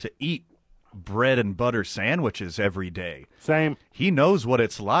to eat bread and butter sandwiches every day. Same. He knows what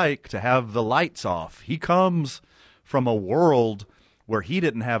it's like to have the lights off. He comes from a world where he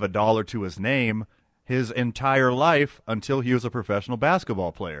didn't have a dollar to his name his entire life until he was a professional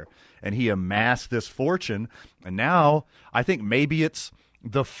basketball player. And he amassed this fortune. And now I think maybe it's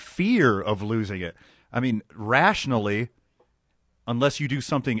the fear of losing it. I mean, rationally, unless you do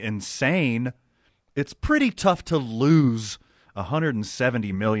something insane, it's pretty tough to lose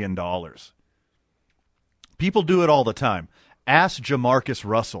 $170 million. People do it all the time. Ask Jamarcus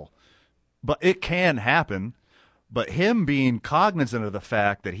Russell. But it can happen. But him being cognizant of the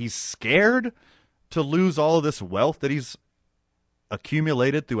fact that he's scared to lose all of this wealth that he's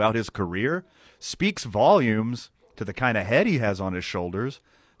accumulated throughout his career speaks volumes to the kind of head he has on his shoulders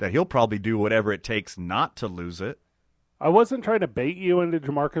that he'll probably do whatever it takes not to lose it. I wasn't trying to bait you into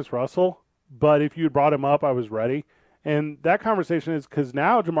Jamarcus Russell, but if you had brought him up, I was ready. And that conversation is because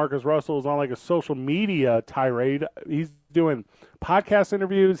now Jamarcus Russell is on like a social media tirade. He's doing podcast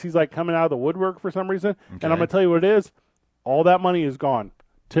interviews. He's like coming out of the woodwork for some reason. Okay. And I'm going to tell you what it is. All that money is gone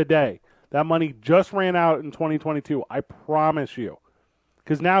today. That money just ran out in 2022. I promise you.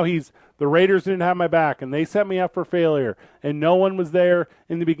 Because now the Raiders didn't have my back, and they set me up for failure, and no one was there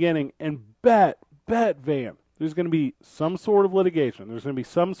in the beginning. And bet, Van, there's going to be some sort of litigation. There's going to be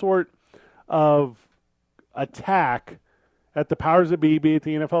some sort of attack at the powers that be it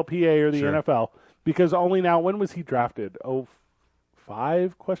the NFLPA or the NFL, because only now, when was he drafted?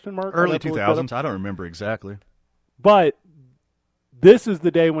 05, question mark? Early 2000s. I don't remember exactly. But this is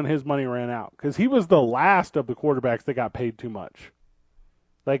the day when his money ran out, because he was the last of the quarterbacks that got paid too much.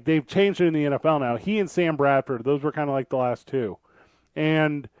 Like, they've changed it in the NFL now. He and Sam Bradford, those were kind of like the last two.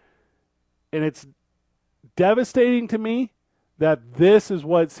 And it's devastating to me that this is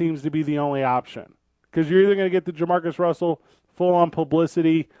what seems to be the only option. Because you're either going to get the Jamarcus Russell full-on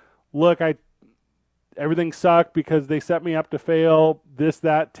publicity, look, everything sucked because they set me up to fail, this,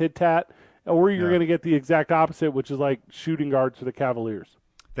 that, tit-tat, or you're going to get the exact opposite, which is like shooting guards for the Cavaliers.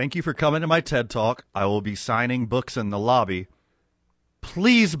 Thank you for coming to my TED Talk. I will be signing books in the lobby.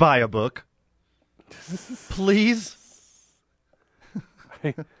 Please buy a book. Please.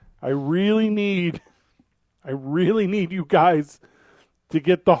 I really need you guys to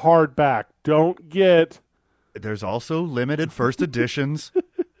get the hardback. Don't get. There's also limited first editions.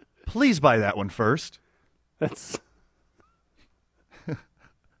 Please buy that one first.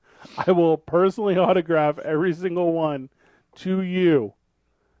 I will personally autograph every single one to you.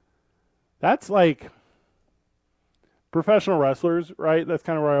 That's like professional wrestlers, right? That's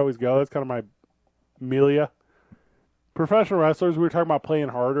kind of where I always go. That's kind of my milia. Professional wrestlers, we were talking about playing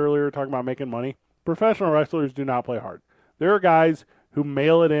hard earlier, talking about making money. Professional wrestlers do not play hard. There are guys who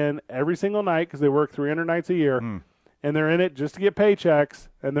mail it in every single night because they work 300 nights a year, and they're in it just to get paychecks,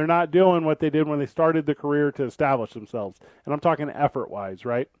 and they're not doing what they did when they started the career to establish themselves. And I'm talking effort-wise,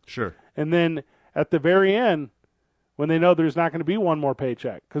 right? Sure. And then at the very end, when they know there's not going to be one more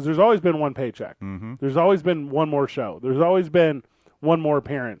paycheck, because there's always been one paycheck. Mm-hmm. There's always been one more show. There's always been one more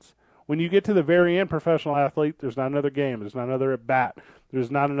appearance. When you get to the very end, professional athlete, there's not another game. There's not another at-bat. There's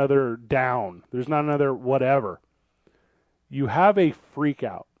not another down. There's not another whatever. You have a freak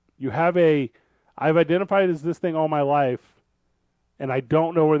out. You have I've identified as this thing all my life, and I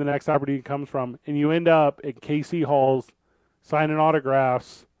don't know where the next opportunity comes from. And you end up at KC Halls signing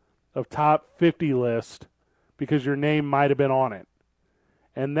autographs of top 50 list because your name might have been on it.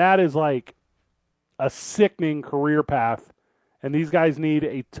 And that is like a sickening career path. And these guys need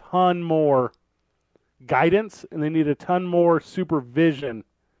a ton more guidance, and they need a ton more supervision,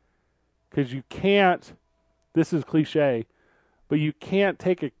 because you can't, this is cliche, but you can't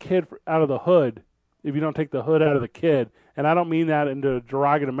take a kid out of the hood if you don't take the hood out of the kid. And I don't mean that in a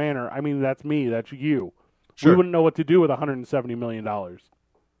derogative manner. I mean, that's me. That's you. Sure. We wouldn't know what to do with $170 million.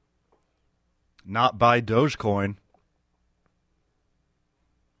 Not buy Dogecoin.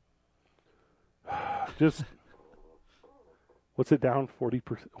 Just... What's it down 40%?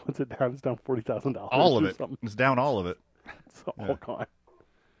 What's it down? It's down $40,000. All of it. Something. It's down all of it. It's all gone.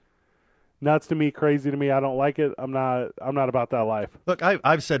 Nuts to me, crazy to me. I don't like it. I'm not about that life. Look,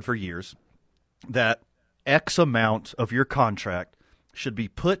 I've said for years that X amount of your contract should be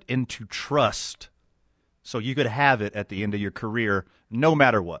put into trust so you could have it at the end of your career no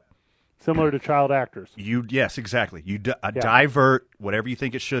matter what. Similar to child actors. Yes, exactly. You divert whatever you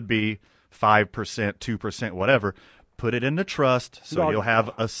think it should be, 5%, 2%, whatever. Put it into trust so you'll have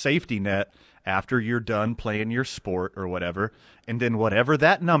a safety net after you're done playing your sport or whatever. And then whatever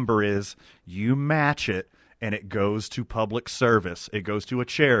that number is, you match it, and it goes to public service. It goes to a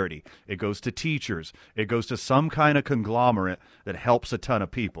charity. It goes to teachers. It goes to some kind of conglomerate that helps a ton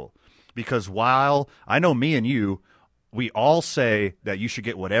of people. Because while I know me and you, we all say that you should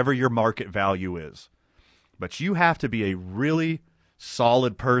get whatever your market value is. But you have to be a really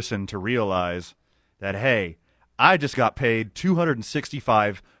solid person to realize that, hey, I just got paid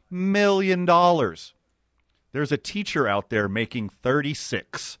 $265 million. There's a teacher out there making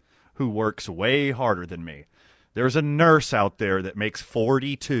 36 who works way harder than me. There's a nurse out there that makes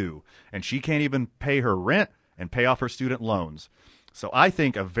 42, and she can't even pay her rent and pay off her student loans. So I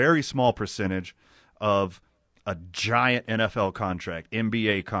think a very small percentage of a giant NFL contract,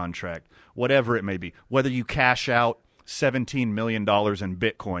 NBA contract, whatever it may be, whether you cash out $17 million in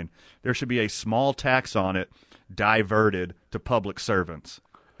Bitcoin. There should be a small tax on it diverted to public servants.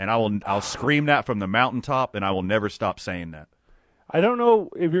 And I'll scream that from the mountaintop, and I will never stop saying that. I don't know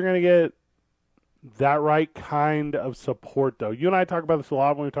if you're going to get that right kind of support, though. You and I talk about this a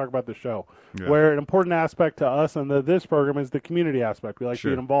lot when we talk about the show, where an important aspect to us and this program is the community aspect. We like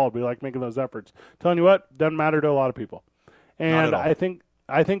being involved. We like making those efforts. Telling you what, doesn't matter to a lot of people. And I think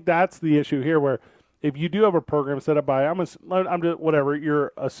that's the issue here, where if you do have a program set up by, I'm just whatever,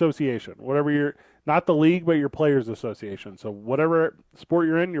 your association, whatever your, not the league, but your players association. So whatever sport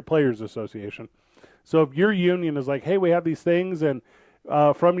you're in, your players association. So if your union is like, hey, we have these things, and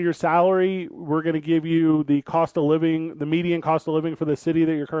from your salary, we're going to give you the cost of living, the median cost of living for the city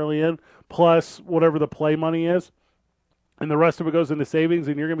that you're currently in, plus whatever the play money is, and the rest of it goes into savings,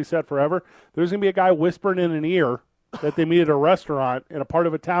 and you're going to be set forever. There's going to be a guy whispering in an ear that they meet at a restaurant in a part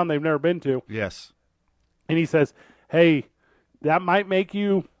of a town they've never been to. Yes. And he says, hey, that might make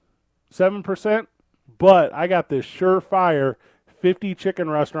you 7%, but I got this surefire 50 chicken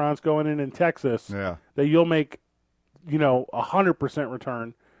restaurants going in Texas that you'll make, 100%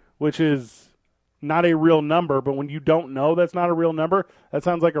 return, which is not a real number. But when you don't know that's not a real number, that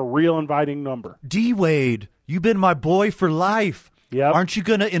sounds like a real inviting number. D-Wade, you've been my boy for life. Yep. Aren't you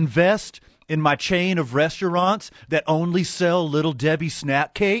going to invest in my chain of restaurants that only sell Little Debbie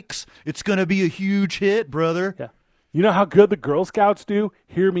snack cakes? It's going to be a huge hit, brother. Yeah. You know how good the Girl Scouts do?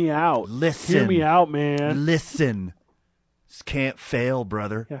 Hear me out. Listen. Hear me out, man. Listen. This can't fail,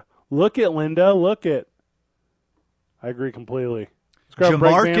 brother. Yeah. Look at Linda. Look at. I agree completely.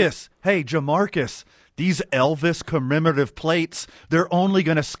 Jamarcus. Hey, Jamarcus. These Elvis commemorative plates, they're only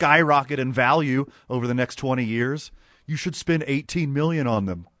going to skyrocket in value over the next 20 years. You should spend $18 million on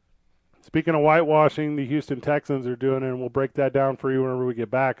them. Speaking of whitewashing, the Houston Texans are doing it, and we'll break that down for you whenever we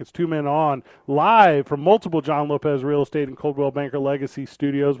get back. It's 2 Men On, live from multiple John Lopez Real Estate and Coldwell Banker Legacy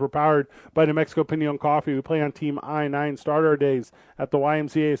Studios. We're powered by New Mexico Pinon Coffee. We play on Team I-9, start our days at the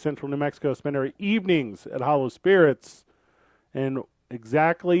YMCA Central New Mexico, spend our evenings at Hollow Spirits, and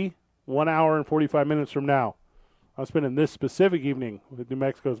exactly 1 hour and 45 minutes from now, I'm spending this specific evening with New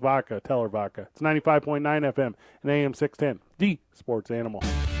Mexico's vodka, Teller Vodka. It's 95.9 FM and AM 610, the sports animal.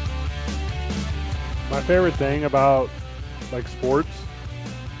 My favorite thing about, sports,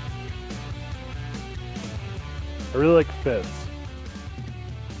 I really like fits.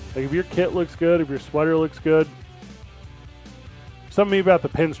 Like, if your kit looks good, if your sweater looks good, something about the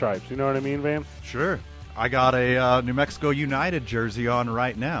pinstripes, you know what I mean, Van? Sure. I got a New Mexico United jersey on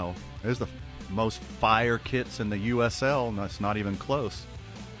right now. There's the most fire kits in the USL, and that's not even close.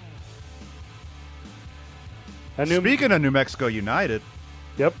 Speaking of New Mexico United.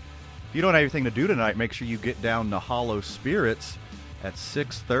 Yep. If you don't have anything to do tonight, make sure you get down to Hollow Spirits at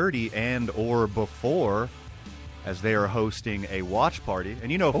 6:30 and or before, as they are hosting a watch party.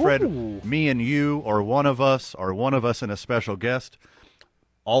 And Fred, me and you, or one of us and a special guest,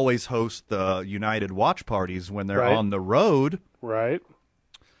 always host the United watch parties when they're on the road. Right.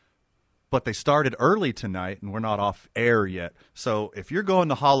 But they started early tonight, and we're not off air yet. So if you're going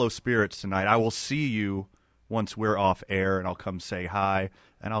to Hollow Spirits tonight, I will see you once we're off air, and I'll come say hi,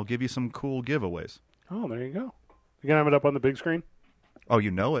 and I'll give you some cool giveaways. Oh, there you go. You going to have it up on the big screen? Oh, you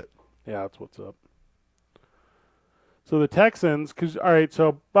know it. Yeah, that's what's up. So the Texans, all right,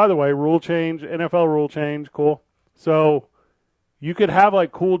 so by the way, rule change, NFL rule change, cool. So you could have,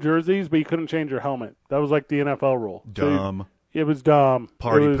 cool jerseys, but you couldn't change your helmet. That was, the NFL rule. Dumb. So it was dumb.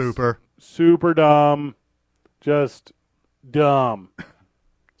 Party pooper. Super dumb. Just dumb.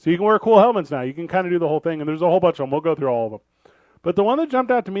 So you can wear cool helmets now. You can kind of do the whole thing, and there's a whole bunch of them. We'll go through all of them. But the one that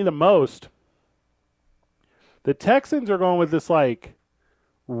jumped out to me the most, the Texans are going with this,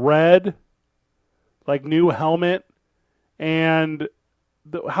 red, new helmet. And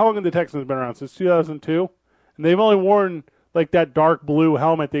how long have the Texans been around? Since 2002? And they've only worn, that dark blue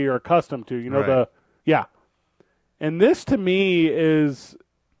helmet that you're accustomed to. Yeah. And this, to me, is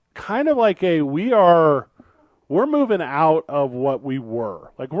kind of we're moving out of what we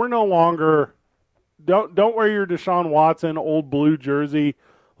were. We're no longer, don't wear your Deshaun Watson old blue jersey.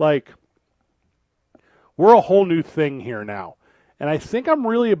 We're a whole new thing here now. And I think I'm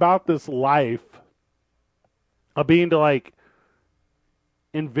really about this life of being to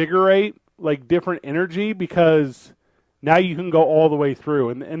invigorate different energy, because now you can go all the way through.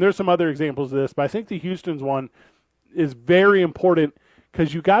 And there's some other examples of this, but I think the Houston's one is very important,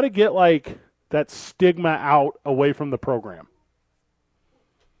 because you got to get that stigma out away from the program.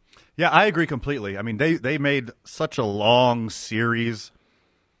 Yeah, I agree completely. I mean, they made such a long series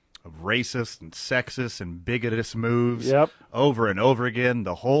of racist and sexist and bigotous moves Yep. over and over again,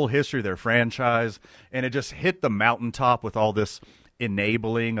 the whole history of their franchise. And it just hit the mountaintop with all this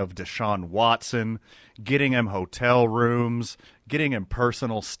enabling of Deshaun Watson, getting him hotel rooms, getting him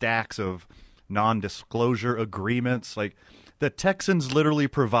personal stacks of non-disclosure agreements. Like, the Texans literally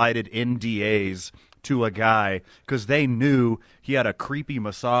provided NDAs to a guy because they knew he had a creepy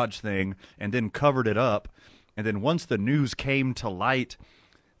massage thing and then covered it up. And then once the news came to light,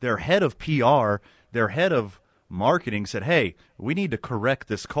 their head of PR, their head of marketing said, hey, we need to correct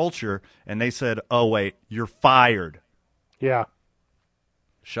this culture. And they said, oh, wait, you're fired. Yeah.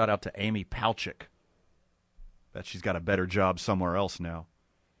 Shout out to Amy Palchik. Bet she's got a better job somewhere else now.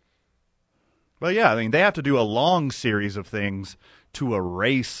 But yeah, I mean, they have to do a long series of things to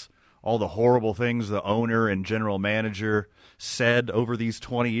erase all the horrible things the owner and general manager said over these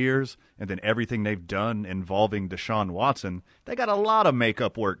 20 years, and then everything they've done involving Deshaun Watson. They got a lot of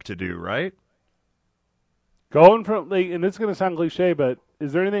makeup work to do, right? Going from, like, and it's going to sound cliche, but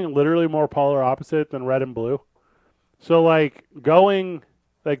is there anything literally more polar opposite than red and blue? So, like, going,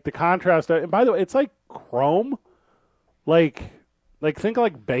 like, the contrast, and by the way, it's like Chrome. Like think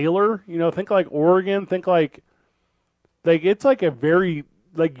like Baylor, think like Oregon, think like it's like a very,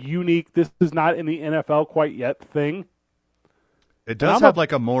 like, unique, this is not in the NFL quite yet thing. It does have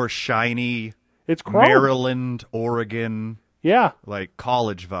like a more shiny it's Chrome. Maryland, Oregon, yeah, like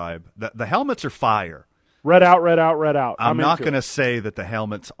college vibe. The helmets are fire. Red out, red out, red out. I'm not going to say that the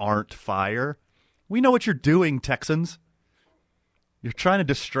helmets aren't fire. We know what you're doing, Texans. You're trying to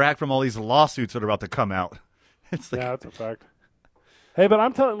distract from all these lawsuits that are about to come out. It's like, yeah, that's a fact. Hey, but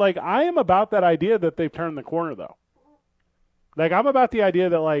I'm telling, like, I am about that idea that they've turned the corner, though. Like, I'm about the idea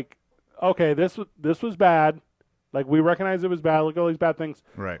that, like, okay, this was bad. Like, we recognize it was bad. Look at all these bad things.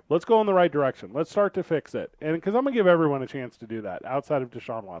 right. Let's go in the right direction. Let's start to fix it. And because I'm going to give everyone a chance to do that outside of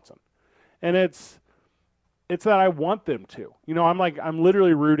Deshaun Watson. And it's that I want them to. I'm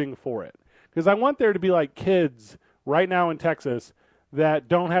literally rooting for it. Because I want there to be, like, kids right now in Texas that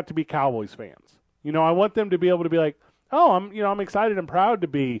don't have to be Cowboys fans. I want them to be able to be like, oh, I'm excited and proud to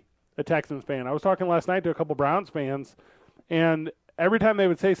be a Texans fan. I was talking last night to a couple Browns fans, and every time they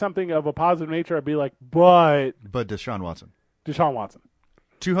would say something of a positive nature, I'd be like, but Deshaun Watson.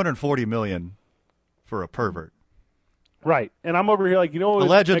 $240 million for a pervert. Right. And I'm over here like,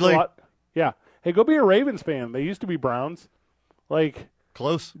 allegedly. Yeah. Hey, go be a Ravens fan. They used to be Browns. Like,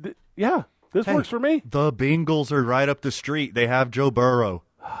 close. Yeah. This works for me. The Bengals are right up the street. They have Joe Burrow.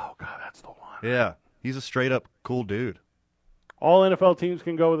 Oh, God, that's the one. Yeah. He's a straight up cool dude. All NFL teams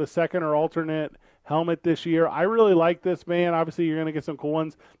can go with a second or alternate helmet this year. I really like this, man. Obviously, you're going to get some cool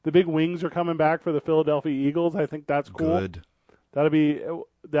ones. The big wings are coming back for the Philadelphia Eagles. I think that's cool. Good. That'll be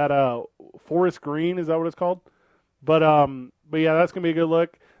that forest green. Is that what it's called? But yeah, that's going to be a good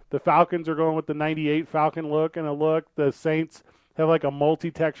look. The Falcons are going with the 98 Falcon look and a look. The Saints have like a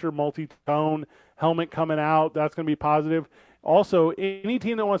multi-texture, multi-tone helmet coming out. That's going to be positive. Also, any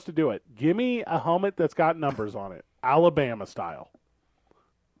team that wants to do it, give me a helmet that's got numbers on it, Alabama style.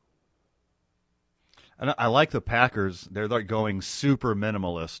 And I like the Packers. They're like going super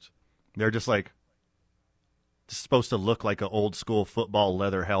minimalist. They're just like supposed to look like an old school football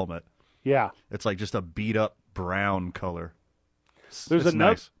leather helmet. Yeah. It's like just a beat up brown color. There's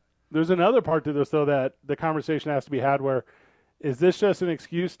nice. There's another part to this, though, that the conversation has to be had where, is this just an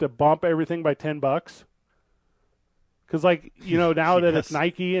excuse to bump everything by $10? Because, like, now that it's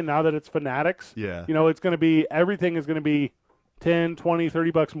Nike and now that it's Fanatics, yeah, it's going to be, everything is going to be 10, 20,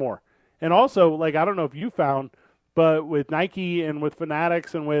 30 bucks more. And also, like, I don't know if you found, but with Nike and with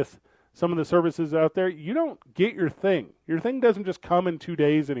Fanatics and with some of the services out there, you don't get your thing. Your thing doesn't just come in 2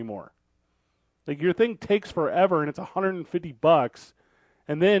 days anymore. Like, your thing takes forever, and it's $150,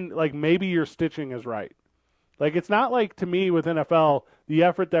 and then, like, maybe your stitching is right. Like, it's not like, to me, with NFL, the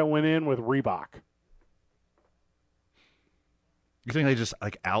effort that went in with Reebok. You think they just,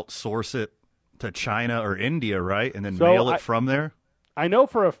 like, outsource it to China or India, right, and then So mail it from there? I know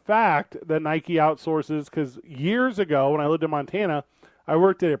for a fact that Nike outsources, because years ago when I lived in Montana, I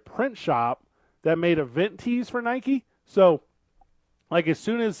worked at a print shop that made event tees for Nike. So, like, as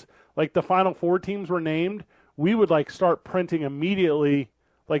soon as, like, the Final Four teams were named, we would, like, start printing immediately,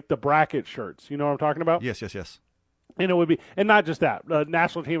 like, the bracket shirts. You know what I'm talking about? Yes. And it would be, and not just that,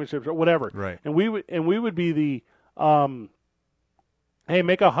 national championships or whatever. Right. And we would be the, hey,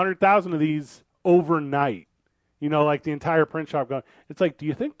 make 100,000 of these overnight. Like the entire print shop going. It's like, do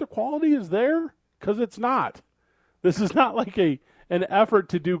you think the quality is there? Because it's not. This is not like an effort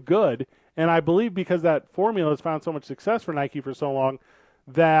to do good. And I believe because that formula has found so much success for Nike for so long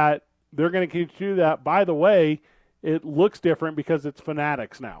that they're going to continue that. By the way, it looks different because it's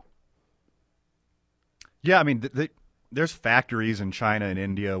Fanatics now. Yeah, I mean, there's factories in China and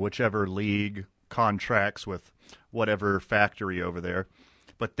India, whichever league contracts with whatever factory over there,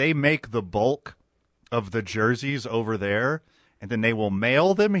 but they make the bulk of the jerseys over there, and then they will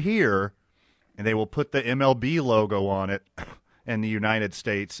mail them here, and they will put the MLB logo on it in the United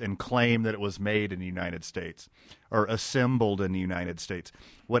States and claim that it was made in the United States or assembled in the United States.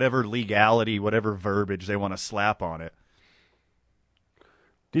 Whatever legality, whatever verbiage they want to slap on it.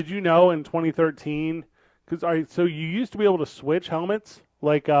 Did you know in 2013, so you used to be able to switch helmets,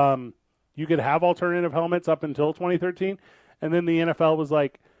 like you could have alternative helmets up until 2013, and then the NFL was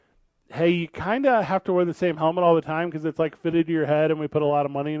like, hey, you kind of have to wear the same helmet all the time because it's like fitted to your head and we put a lot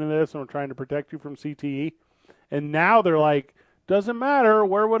of money into this and we're trying to protect you from CTE. And now they're like, doesn't matter,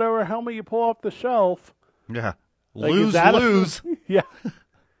 wear whatever helmet you pull off the shelf. Yeah. Like, lose. Yeah.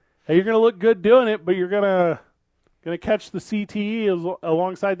 Hey, you're going to look good doing it, but you're going to catch the CTE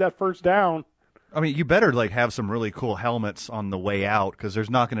alongside that first down. I mean, you better like have some really cool helmets on the way out because there's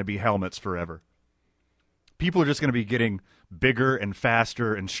not going to be helmets forever. People are just going to be getting bigger and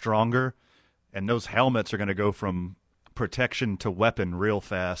faster and stronger, and those helmets are going to go from protection to weapon real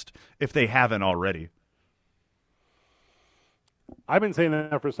fast if they haven't already. I've been saying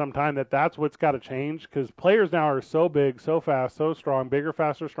that for some time, that's what's got to change because players now are so big, so fast, so strong, bigger,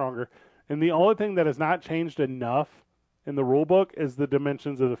 faster, stronger, and the only thing that has not changed enough in the rule book is the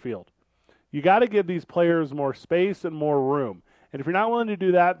dimensions of the field. You got to give these players more space and more room. And if you're not willing to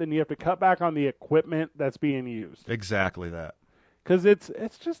do that, then you have to cut back on the equipment that's being used. Exactly that. Because it's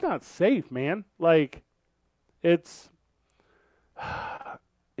just not safe, man. Like, it's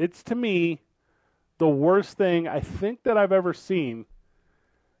to me the worst thing I think that I've ever seen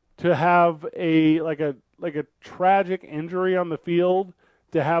to have a tragic injury on the field,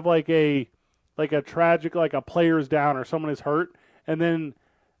 to have like a tragic, like a player's down or someone is hurt, and then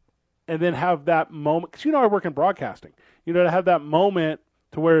have that moment. Because I work in broadcasting. To have that moment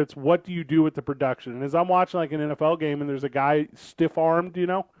to where it's what do you do with the production? And as I'm watching like an NFL game and there's a guy stiff-armed,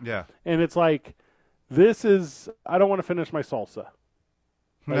 Yeah. And it's like, I don't want to finish my salsa.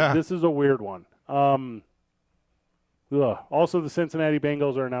 Like, This is a weird one. Also, the Cincinnati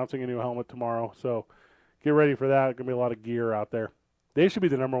Bengals are announcing a new helmet tomorrow, so get ready for that. There's going to be a lot of gear out there. They should be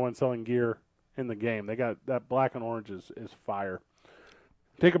the number one selling gear in the game. They got that black and orange is fire.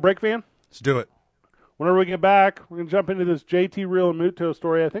 Take a break, fan? Let's do it. Whenever we get back, we're going to jump into this JT Real Muto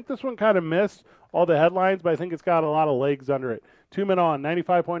story. I think this one kind of missed all the headlines, but I think it's got a lot of legs under it. 2 Men On,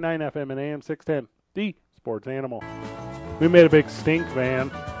 95.9 FM and AM 610, the Sports Animal. We made a big stink, Van.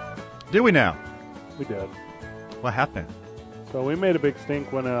 Did we now? We did. What happened? So we made a big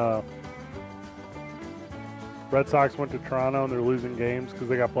stink when Red Sox went to Toronto and they're losing games because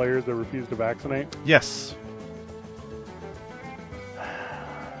they got players that refuse to vaccinate. Yes.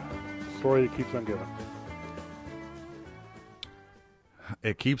 Story that keeps on giving.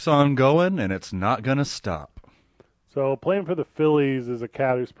 It keeps on going, and it's not going to stop. So playing for the Phillies is a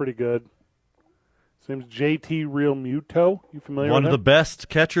cat who's pretty good. His name's JT Real Muto. You familiar with him? One of the best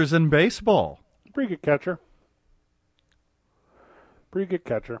catchers in baseball. Pretty good catcher. Pretty good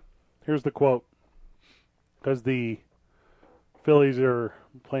catcher. Here's the quote. Because the Phillies are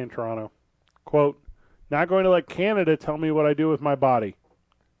playing Toronto. Quote, "Not going to let Canada tell me what I do with my body.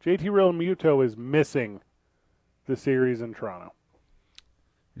 JT Real Muto is missing the series in Toronto."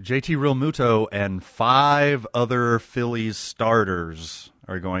 JT Realmuto and 5 other Phillies starters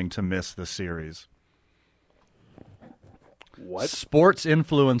are going to miss the series. What? Sports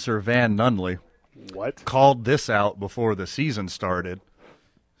influencer Van Nunley What? called this out before the season started,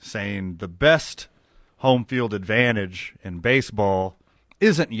 saying the best home field advantage in baseball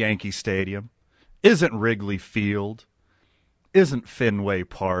isn't Yankee Stadium, isn't Wrigley Field, isn't Fenway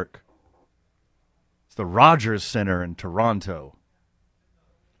Park. It's the Rogers Center in Toronto.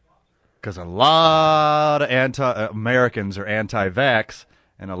 Because a lot of Americans are anti-vax,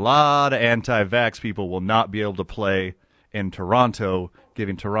 and a lot of anti-vax people will not be able to play in Toronto,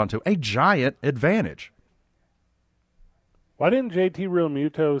 giving Toronto a giant advantage. Why didn't JT Real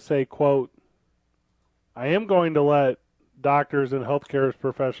Muto say, quote, "I am going to let doctors and healthcare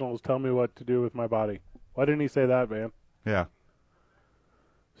professionals tell me what to do with my body"? Why didn't he say that, man? Yeah.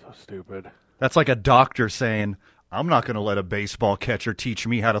 So stupid. That's like a doctor saying, I'm not going to let a baseball catcher teach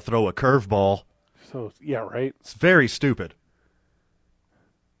me how to throw a curveball. So, yeah, right? It's very stupid.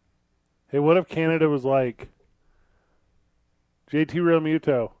 Hey, what if Canada was like, JT Real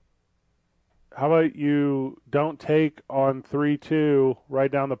Muto, how about you don't take on 3-2 right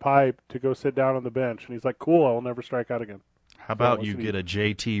down the pipe to go sit down on the bench? And he's like, cool, I'll never strike out again. How about you get a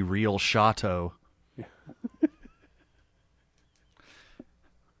JT Real Chateau?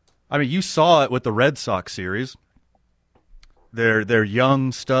 I mean, you saw it with the Red Sox series. Their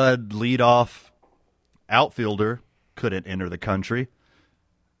young stud leadoff outfielder couldn't enter the country.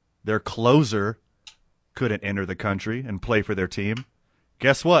 Their closer couldn't enter the country and play for their team.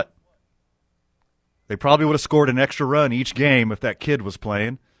 Guess what? They probably would have scored an extra run each game if that kid was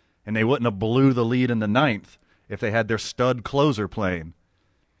playing, and they wouldn't have blew the lead in the ninth if they had their stud closer playing.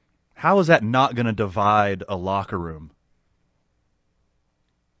 How is that not going to divide a locker room?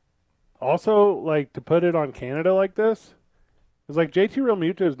 Also, like, to put it on Canada like this, it's like JT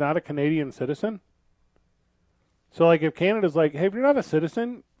Realmuto is not a Canadian citizen. So, like, if Canada's like, hey, if you're not a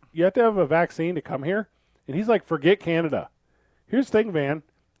citizen, you have to have a vaccine to come here. And he's like, forget Canada. Here's the thing, Van.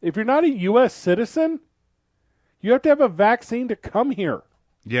 If you're not a U.S. citizen, you have to have a vaccine to come here.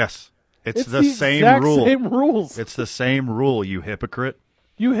 Yes. It's the same exact rule. Same rules. It's the same rule, you hypocrite.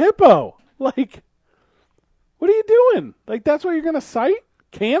 You hippo. Like, what are you doing? Like, that's what you're going to cite?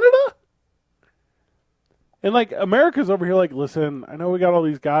 Canada? And, like, America's over here like, listen, I know we got all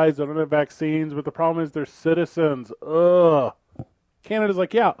these guys that don't have vaccines, but the problem is they're citizens. Ugh. Canada's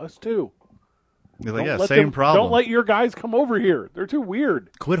like, yeah, us too. You're like, yeah, same problem. Don't let your guys come over here. They're too weird.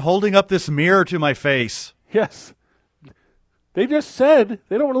 Quit holding up this mirror to my face. Yes. They just said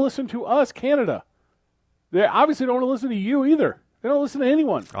they don't want to listen to us, Canada. They obviously don't want to listen to you either. They don't listen to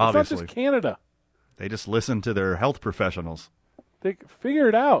anyone. Obviously. It's not just Canada. They just listen to their health professionals. They figure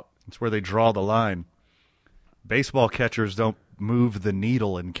it out. It's where they draw the line. Baseball catchers don't move the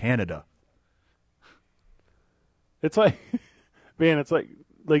needle in Canada. It's like, man, it's like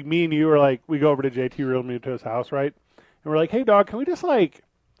me and you are like, we go over to JT Realmuto's house, right? And we're like, hey, dog, can we just like,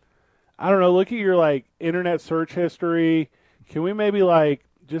 I don't know, look at your like internet search history. Can we maybe like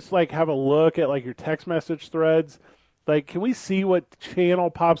just like have a look at like your text message threads? Like, can we see what channel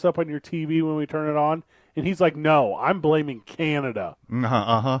pops up on your TV when we turn it on? And he's like, no, I'm blaming Canada.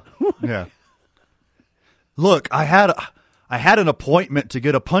 Yeah. Look, I had an appointment to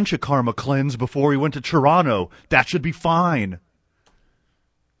get a Punch of Karma cleanse before we went to Toronto. That should be fine.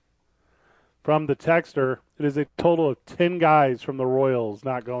 From the texter, it is a total of 10 guys from the Royals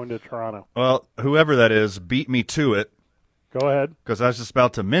not going to Toronto. Well, whoever that is beat me to it. Go ahead. Because I was just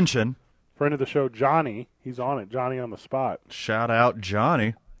about to mention. Friend of the show, Johnny. He's on it. Johnny on the spot. Shout out,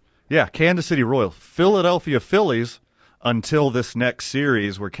 Johnny. Yeah, Kansas City Royals. Philadelphia Phillies, until this next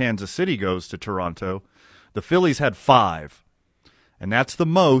series where Kansas City goes to Toronto, the Phillies had 5. And that's the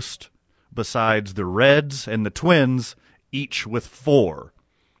most besides the Reds and the Twins, each with 4.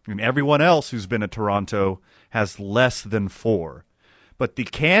 And everyone else who's been to Toronto has less than 4. But the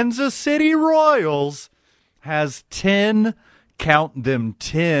Kansas City Royals has 10, count them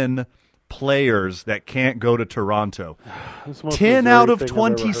 10 players that can't go to Toronto. 10 out of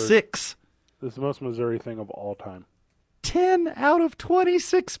 26. This is the most Missouri thing of all time. 10 out of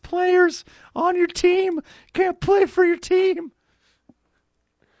 26 players on your team can't play for your team.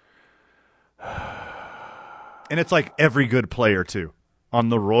 And it's like every good player, too. On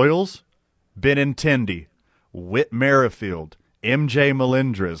the Royals, Benintendi, Whit Merrifield, MJ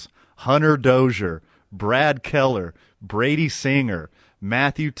Melendrez, Hunter Dozier, Brad Keller, Brady Singer,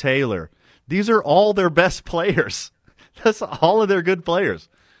 Matthew Taylor. These are all their best players. That's all of their good players.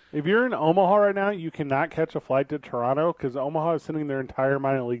 If you're in Omaha right now, you cannot catch a flight to Toronto because Omaha is sending their entire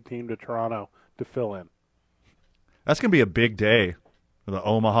minor league team to Toronto to fill in. That's going to be a big day for the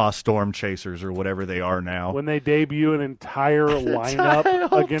Omaha Storm Chasers or whatever they are now. When they debut an entire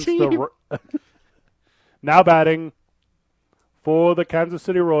lineup against the now batting for the Kansas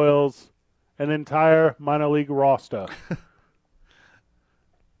City Royals, an entire minor league roster.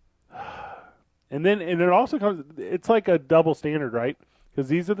 And it also comes, it's like a double standard, right? Because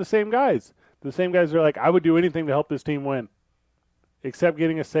these are the same guys. The same guys are like, I would do anything to help this team win, except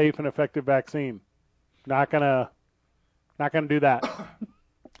getting a safe and effective vaccine. Not gonna do that.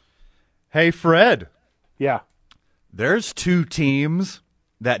 Hey, Fred. Yeah. There's 2 teams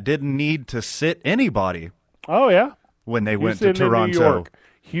that didn't need to sit anybody. Oh, yeah. When they Houston went to Toronto. And New York.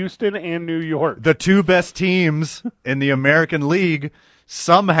 Houston and New York. The 2 best teams in the American League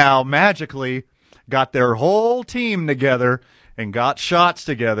somehow magically got their whole team together and got shots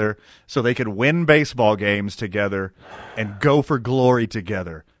together so they could win baseball games together and go for glory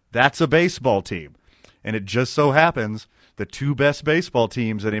together. That's a baseball team. And it just so happens the 2 best baseball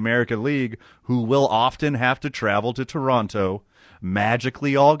teams in the American League, who will often have to travel to Toronto,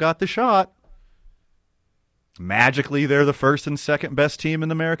 magically all got the shot. Magically, they're the first and second best team in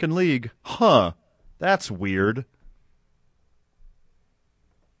the American League. Huh. That's weird.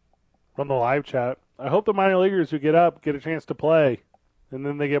 From the live chat, I hope the minor leaguers who get up get a chance to play, and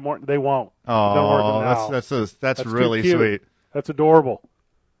then they get more. They won't. Oh, that's really cute. sweet. That's adorable.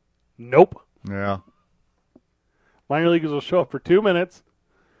 Nope. Yeah. Minor leaguers will show up for 2 minutes.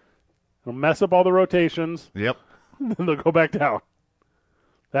 They'll mess up all the rotations. Yep. Then they'll go back down.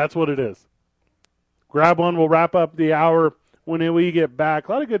 That's what it is. Grab one. We'll wrap up the hour when we get back.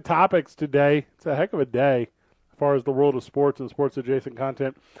 A lot of good topics today. It's a heck of a day as far as the world of sports and sports-adjacent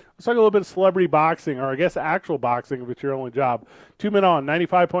content. Let's talk a little bit of celebrity boxing, or I guess actual boxing if it's your only job. 2 Men On,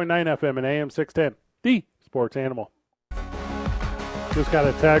 95.9 FM and AM 610, the sports animal. Just got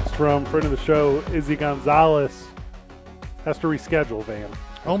a text from friend of the show, Izzy Gonzalez. Has to reschedule, Van.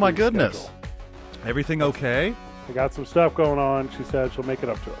 Oh, my goodness. Everything okay? I got some stuff going on. She said she'll make it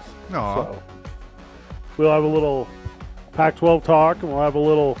up to us. Aw. So we'll have a little Pac-12 talk, and we'll have a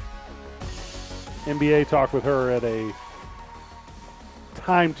little NBA talk with her at a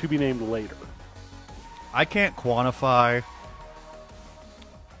time to be named later. I can't quantify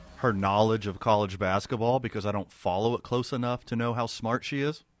her knowledge of college basketball because I don't follow it close enough to know how smart she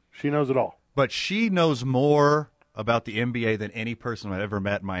is. She knows it all. But she knows more about the NBA than any person I've ever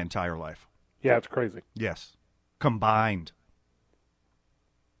met in my entire life. Yeah, it's crazy. Yes. Combined.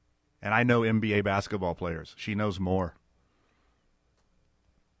 And I know NBA basketball players. She knows more.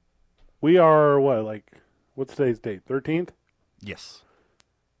 We are, what's today's date? 13th? Yes.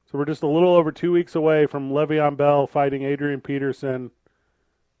 So we're just a little over 2 weeks away from Le'Veon Bell fighting Adrian Peterson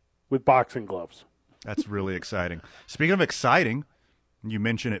with boxing gloves. That's really exciting. Speaking of exciting, you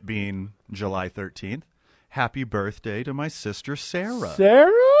mentioned it being July 13th. Happy birthday to my sister, Sarah.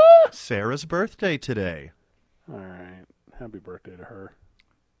 Sarah? Sarah's birthday today. All right. Happy birthday to her.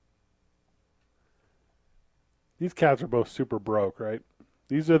 These cats are both super broke, right?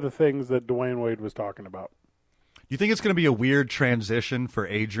 These are the things that Dwayne Wade was talking about. You think it's going to be a weird transition for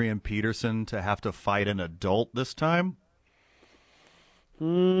Adrian Peterson to have to fight an adult this time?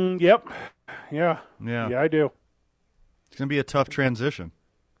 Yep. Yeah, I do. It's going to be a tough transition.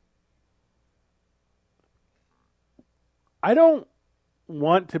 I don't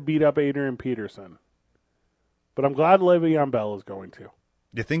want to beat up Adrian Peterson, but I'm glad Le'Veon Bell is going to.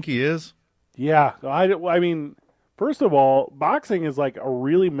 You think he is? Yeah. I mean, first of all, boxing is like a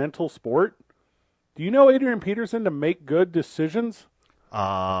really mental sport. Do you know Adrian Peterson to make good decisions?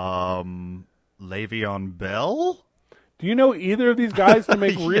 Le'Veon Bell? Do you know either of these guys to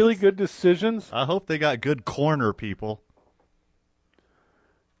make really Yes. good decisions? I hope they got good corner people.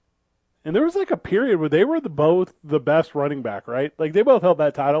 And there was like a period where they were both the best running back, right? Like they both held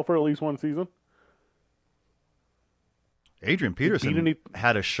that title for at least one season. Adrian Peterson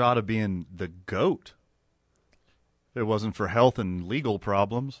had a shot of being the GOAT. If it wasn't for health and legal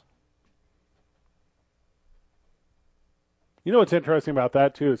problems. You know what's interesting about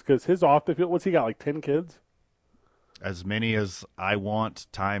that, too, is because his off the field, what's he got, like 10 kids? As many as I want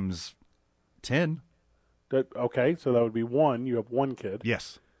times 10. Okay, so that would be one. You have one kid.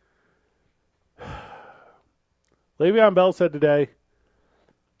 Yes. Le'Veon Bell said today,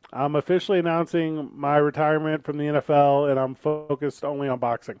 I'm officially announcing my retirement from the NFL, and I'm focused only on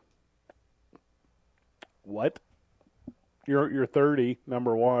boxing. What? You're 30,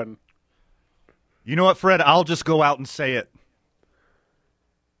 number one. You know what, Fred? I'll just go out and say it.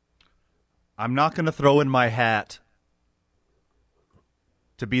 I'm not going to throw in my hat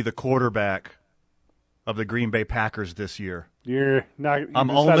to be the quarterback of the Green Bay Packers this year. You're not.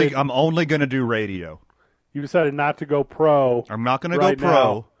 I'm only going to do radio. You decided not to go pro. I'm not going to right go pro.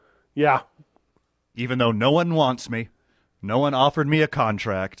 now. Yeah. Even though no one wants me. No one offered me a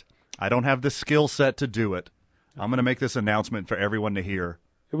contract. I don't have the skill set to do it. I'm going to make this announcement for everyone to hear.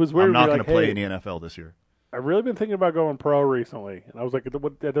 It was weird. I'm not going to like, play hey, in the NFL this year. I've really been thinking about going pro recently, and I was like,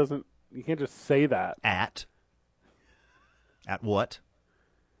 that doesn't. You can't just say that. At what?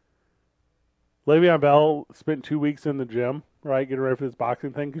 Le'Veon Bell spent 2 weeks in the gym, right, getting ready for this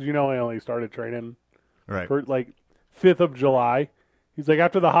boxing thing, because I only started training Right. for like 5th of July. He's like,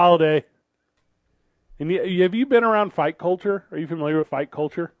 after the holiday. And have you been around fight culture? Are you familiar with fight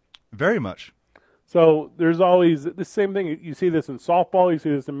culture? Very much. So there's always the same thing. You see this in softball. You see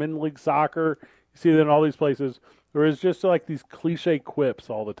this in men's league soccer. You see it in all these places. There is just like these cliche quips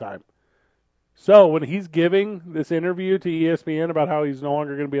all the time. So when he's giving this interview to ESPN about how he's no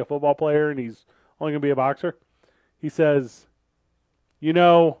longer going to be a football player and he's only going to be a boxer, he says, you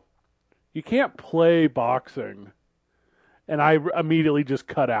can't play boxing. And I immediately just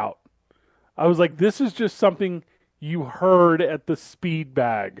cut out. I was like, this is just something you heard at the speed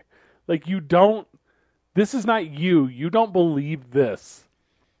bag. Like, this is not you. You don't believe this.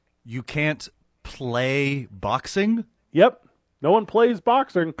 You can't play boxing? Yep. No one plays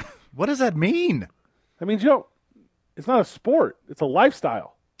boxing. What does that mean? That means it's not a sport. It's a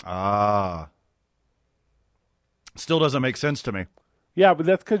lifestyle. Still doesn't make sense to me. Yeah, but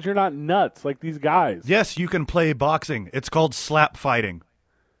that's because you're not nuts like these guys. Yes, you can play boxing. It's called slap fighting.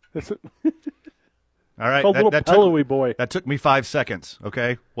 It's All right, called little pillowy boy. That took me 5 seconds.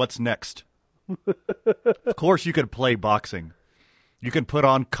 Okay, what's next? Of course, you could play boxing. You can put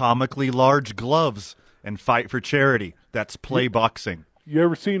on comically large gloves and fight for charity. That's play boxing. You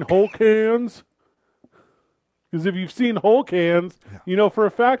ever seen Hulk hands? Because if you've seen Hulk hands, you know for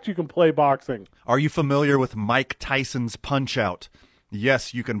a fact you can play boxing. Are you familiar with Mike Tyson's Punch-Out?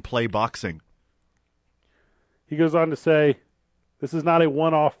 Yes, you can play boxing. He goes on to say, this is not a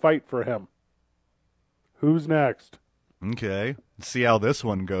one-off fight for him. Who's next? Okay, let's see how this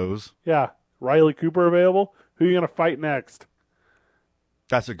one goes. Yeah, Riley Cooper available. Who are you going to fight next?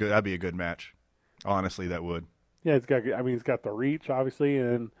 That'd be a good match. Honestly, that would. Yeah, he's got the reach, obviously,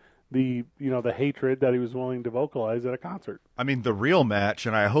 and the hatred that he was willing to vocalize at a concert. I mean, the real match,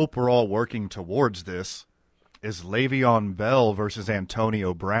 and I hope we're all working towards this, is Le'Veon Bell versus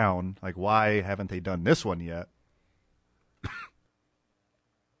Antonio Brown. Like, why haven't they done this one yet?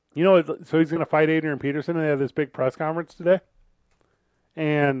 So he's going to fight Adrian Peterson, and they have this big press conference today.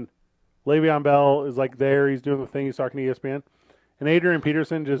 And Le'Veon Bell is like there. He's doing the thing. He's talking to ESPN. And Adrian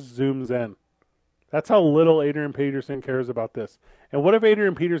Peterson just zooms in. That's how little Adrian Peterson cares about this. And what if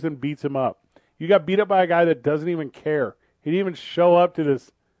Adrian Peterson beats him up? You got beat up by a guy that doesn't even care. He didn't even show up to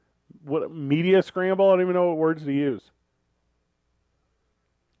this media scramble. I don't even know what words to use.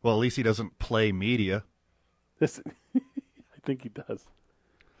 Well, at least he doesn't play media. I think he does.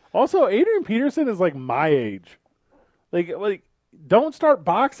 Also, Adrian Peterson is like my age. Like, don't start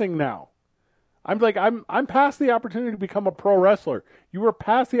boxing now. I'm past the opportunity to become a pro wrestler. You were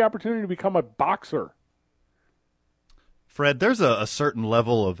past the opportunity to become a boxer. Fred, there's a certain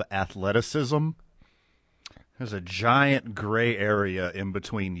level of athleticism. There's a giant gray area in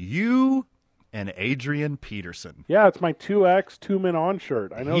between you and Adrian Peterson. Yeah, it's my 2X 2-men on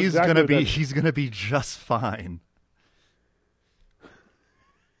shirt. I know he's gonna be just fine.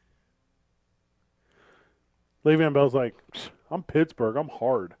 Le'Veon Bell's like, I'm Pittsburgh. I'm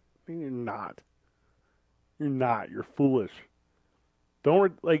hard. You're not. You're not. You're foolish.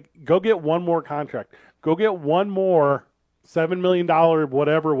 Don't go get one more contract. Go get one more $7 million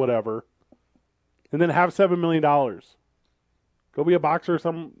whatever, and then have $7 million. Go be a boxer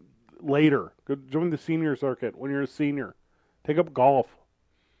some later. Go join the senior circuit when you're a senior. Take up golf.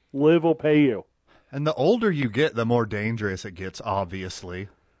 Liv will pay you. And the older you get, the more dangerous it gets, obviously.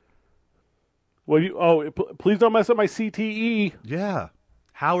 Well, please don't mess up my CTE. Yeah.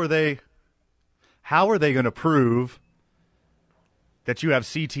 How are they going to prove that you have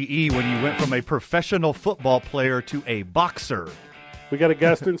CTE when you went from a professional football player to a boxer? We got a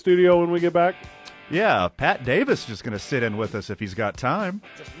guest in studio when we get back. Yeah, Pat Davis just going to sit in with us if he's got time.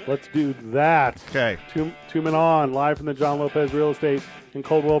 Let's do that. Okay. Two men on, live from the John Lopez Real Estate and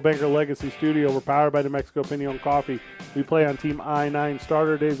Coldwell Banker Legacy Studio. We're powered by New Mexico Pinion Coffee. We play on Team I-9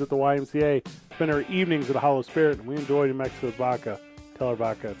 starter days at the YMCA. Spend our evenings at the Hollow Spirit, and we enjoy New Mexico's vodka. Teller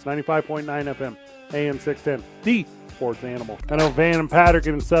Vodka. It's 95.9 FM, AM 610, the sports animal. I know Van and Pat are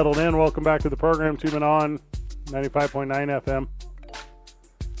getting settled in. Welcome back to the program. Two men on, 95.9 FM.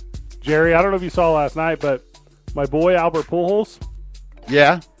 Jerry, I don't know if you saw last night, but my boy Albert Pujols.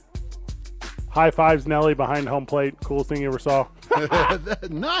 Yeah. High fives Nelly behind home plate. Coolest thing you ever saw.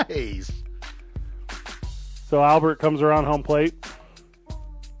 Nice. So Albert comes around home plate,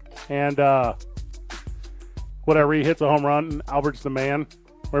 and whatever, he hits a home run, and Albert's the man.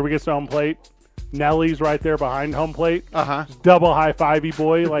 Whenever he gets to home plate, Nelly's right there behind home plate. Just double high fivey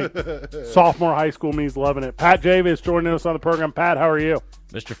boy, like sophomore high school me. He's loving it. Pat Javis joining us on the program. Pat, how are you?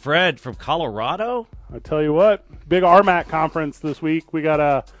 Mr. Fred from Colorado. I tell you what, big RMAC conference this week. We're going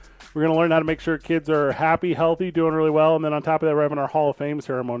to learn how to make sure kids are happy, healthy, doing really well, and then on top of that, we're having our Hall of Fame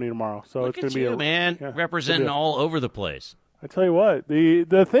ceremony tomorrow. So Look it's going to be man, representing all over the place. I tell you what,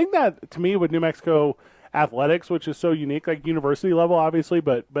 the thing that to me with New Mexico athletics, which is so unique, like university level, obviously,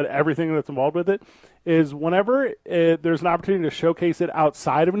 but everything that's involved with it, is whenever there's an opportunity to showcase it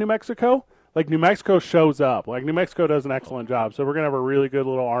outside of New Mexico. Like, New Mexico shows up. Like, New Mexico does an excellent job. So we're going to have a really good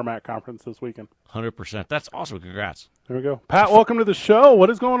little RMAC conference this weekend. 100%. That's awesome. Congrats. There we go. Pat, welcome to the show. What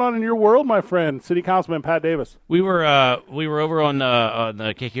is going on in your world, my friend? City Councilman Pat Davis. We were over on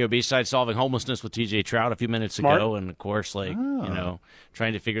the KKOB side solving homelessness with TJ Trout a few minutes ago. And, of course,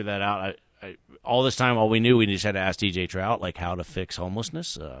 trying to figure that out. All this time, all we knew, we just had to ask TJ Trout, like, how to fix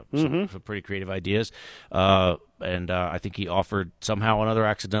homelessness. Some pretty creative ideas. And I think he offered somehow or another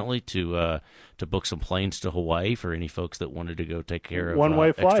accidentally to book some planes to Hawaii for any folks that wanted to go take care of one-way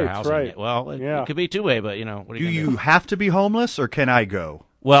extra flights, housing. right? Well, it could be two-way, but, what do you have to be homeless, or can I go?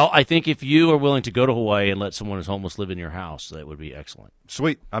 Well, I think if you are willing to go to Hawaii and let someone who's homeless live in your house, that would be excellent.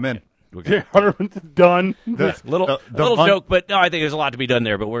 Sweet. I'm in. Yeah, 100% done. Little joke, but no, I think there's a lot to be done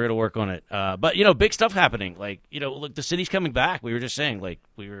there, but we're going to work on it. But, big stuff happening. Like, look, the city's coming back. We were just saying, like,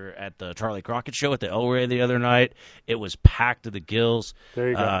 we were at the Charlie Crockett show at the El Rey the other night. It was packed to the gills. There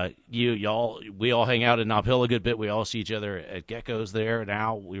you go. We all hang out in Nob Hill a good bit. We all see each other at Gecko's there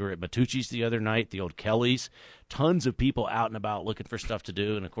now. We were at Matucci's the other night, the old Kelly's. Tons of people out and about looking for stuff to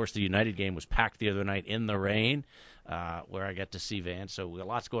do. And, of course, the United game was packed the other night in the rain where I got to see Vance. So we got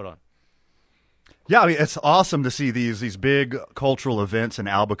lots going on. Yeah, I mean, it's awesome to see these big cultural events in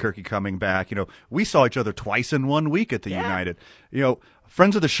Albuquerque coming back. We saw each other twice in 1 week at the United.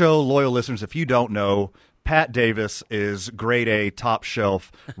 Friends of the show, loyal listeners, if you don't know, Pat Davis is grade A, top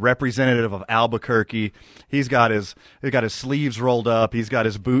shelf representative of Albuquerque. He's got his sleeves rolled up. He's got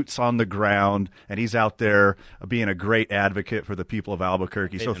his boots on the ground, and he's out there being a great advocate for the people of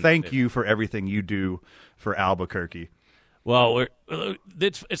Albuquerque. So thank you for everything you do for Albuquerque. Well,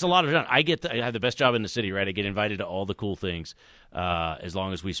 it's a lot of fun. I have the best job in the city, right? I get invited to all the cool things as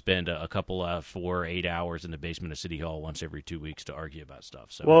long as we spend a couple 4-8 hours in the basement of City Hall once every 2 weeks to argue about stuff.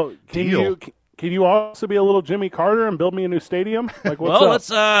 So, well, can you also be a little Jimmy Carter and build me a new stadium? Like,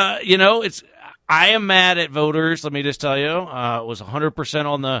 what's up? Let's I am mad at voters. Let me just tell you, it was 100%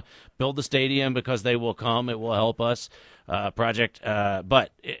 on the build the stadium because they will come. It will help us. Project,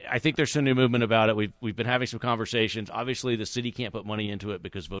 but I think there's some new movement about it. We've been having some conversations. Obviously, the city can't put money into it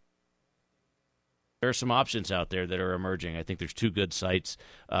because there are some options out there that are emerging. I think there's 2 good sites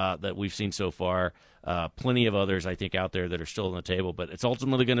that we've seen so far. Plenty of others, I think, out there that are still on the table. But it's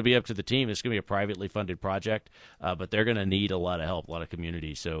ultimately going to be up to the team. It's going to be a privately funded project, but they're going to need a lot of help, a lot of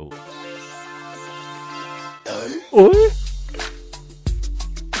community. So.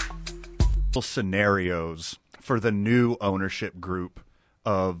 Scenarios for the new ownership group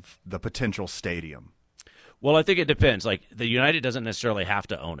of the potential stadium? Well, I think it depends. Like, the United doesn't necessarily have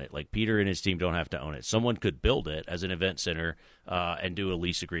to own it. Like, Peter and his team don't have to own it. Someone could build it as an event center and do a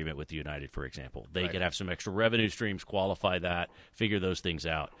lease agreement with the United, for example. They could have some extra revenue streams, qualify that, figure those things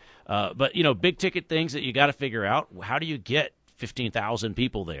out. But, big-ticket things that you got to figure out, how do you get 15,000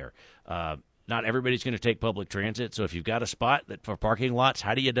 people there? Not everybody's going to take public transit, so if you've got a spot for parking lots,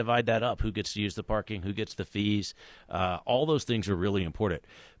 how do you divide that up? Who gets to use the parking? Who gets the fees? All those things are really important,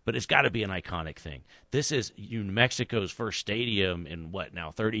 but it's got to be an iconic thing. This is New Mexico's first stadium in,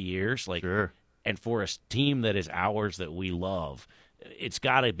 30 years? Sure. And for a team that is ours that we love, it's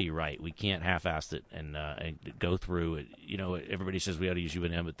got to be right. We can't half-ass it and go through it. Everybody says we ought to use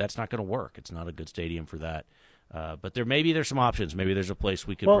UNM, but that's not going to work. It's not a good stadium for that. But there's some options. Maybe there's a place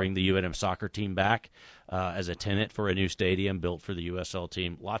we could bring the UNM soccer team back as a tenant for a new stadium built for the USL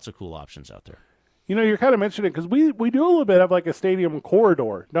team. Lots of cool options out there. You're kind of mentioning it because we do a little bit of like a stadium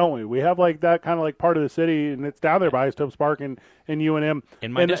corridor, don't we? We have like that kind of like part of the city, and it's down there by Stokes Park and UNM.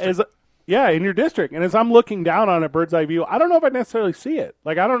 In my district. In your district. And as I'm looking down on a bird's eye view, I don't know if I necessarily see it.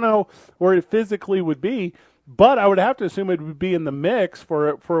 Like, I don't know where it physically would be, but I would have to assume it would be in the mix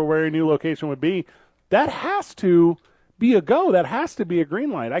for where a new location would be. That has to be a go. That has to be a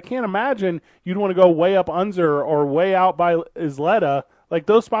green light. I can't imagine you'd want to go way up Unser or way out by Isleta. Like,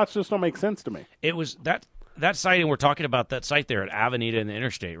 those spots just don't make sense to me. It was that site, and we're talking about that site there at Avenida and the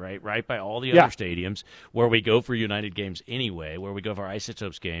Interstate, right by all the other stadiums where we go for United games anyway, where we go for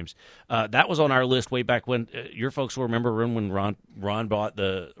Isotopes games. That was on our list way back when your folks will remember when Ron brought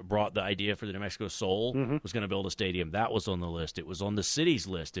the idea for the New Mexico Soul was going to build a stadium. That was on the list. It was on the city's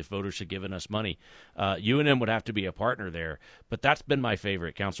list if voters had given us money. UNM would have to be a partner there, but that's been my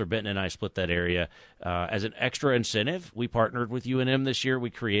favorite. Councilor Benton and I split that area. As an extra incentive, we partnered with UNM this year.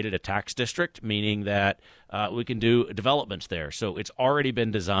 We created a tax district, meaning that we can do developments there. So it's already been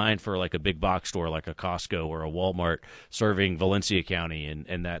designed for like a big box store like a Costco or a Walmart serving Valencia County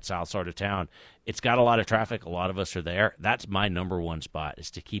and that south side of town. It's got a lot of traffic. A lot of us are there. That's my number one spot,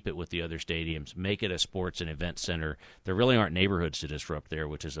 is to keep it with the other stadiums, make it a sports and event center. There really aren't neighborhoods to disrupt there,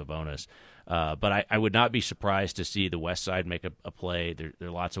 which is a bonus. But I would not be surprised to see the west side make a play. There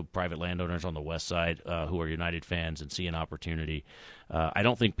are lots of private landowners on the west side who are United fans and see an opportunity. I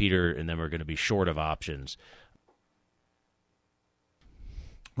don't think Peter and them are going to be short of options.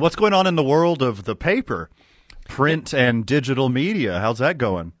 What's going on in the world of the paper, print and digital media? How's that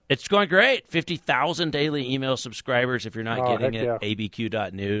going? It's going great. 50,000 daily email subscribers. If you're not getting it, yeah.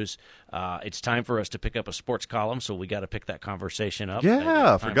 abq.news. It's time for us to pick up a sports column, so we got to pick that conversation up. Yeah,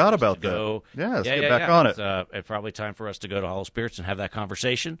 I It's time forgot for us to about that. go- Yeah, let's get back on it. It's probably time for us to go to Hollow Spirits and have that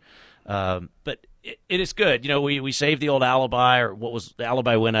conversation. But it is good. We saved the old Alibi, or what was the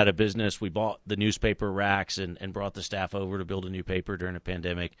Alibi went out of business. We bought the newspaper racks and brought the staff over to build a new paper during a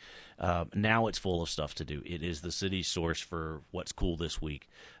pandemic. Now it's full of stuff to do. It is the city's source for what's cool this week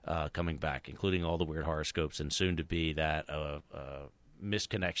coming back, including all the weird horoscopes and soon to be that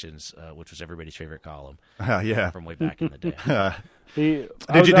Misconnections, which was everybody's favorite column Yeah. from way back in the day.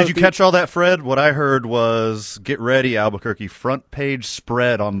 Did you catch all that, Fred? What I heard was, get ready, Albuquerque, front page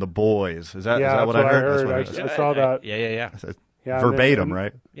spread on the boys. Is that Yeah, what that's I heard? what I That's heard. what I heard. I saw that. Yeah. Yeah, Verbatim, and-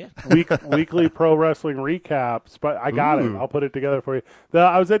 right? Yeah. Weekly pro wrestling recaps, but I got it. Ooh. I'll put it together for you.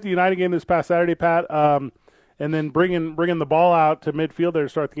 I was at the United game this past Saturday, Pat, and then bringing the ball out to midfield there to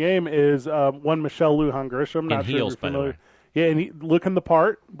start the game is one Michelle Lujan Grisham. Not sure if heels, you're by the familiar. way. Yeah, and he looking the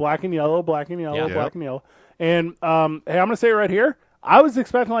part, black and yellow, black and yellow, Yeah. black and yellow. And hey, I'm gonna say it right here. I was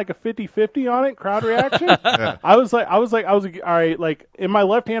expecting like a 50-50 on it, crowd reaction. I was like, all right, like in my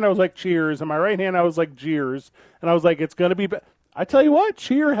left hand I was like cheers, in my right hand I was like jeers, and I was like, it's gonna be. I tell you what,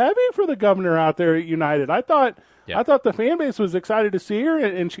 cheer heavy for the governor out there at United. I thought the fan base was excited to see her,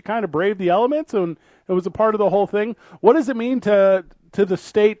 and she kind of braved the elements, and it was a part of the whole thing. What does it mean to the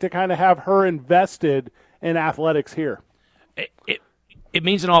state to kind of have her invested in athletics here? It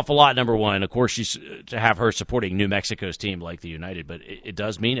means an awful lot, number one. Of course, to have her supporting New Mexico's team like the United, but it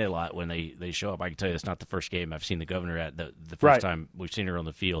does mean a lot when they show up. I can tell you it's not the first game I've seen the governor at, the first Right. time we've seen her on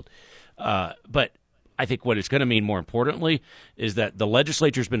the field. But I think what it's going to mean more importantly is that the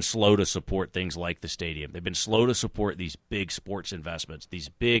legislature's been slow to support things like the stadium. They've been slow to support these big sports investments, these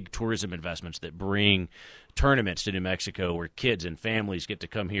big tourism investments that bring tournaments to New Mexico where kids and families get to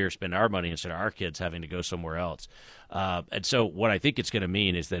come here, spend our money instead of our kids having to go somewhere else. And so what I think it's going to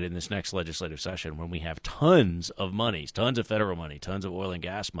mean is that in this next legislative session, when we have tons of money, tons of federal money, tons of oil and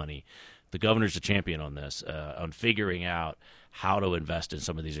gas money, the governor's a champion on this, on figuring out how to invest in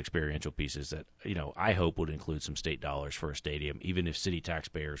some of these experiential pieces that, I hope would include some state dollars for a stadium, even if city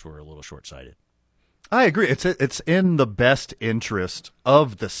taxpayers were a little short-sighted. I agree. It's in the best interest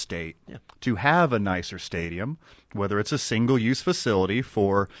of the state to have a nicer stadium, whether it's a single-use facility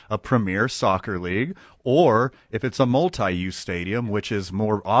for a premier soccer league or if it's a multi-use stadium, which is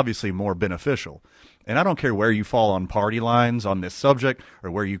obviously more beneficial. And I don't care where you fall on party lines on this subject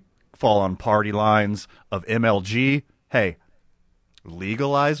or where you fall on party lines of MLG. Hey,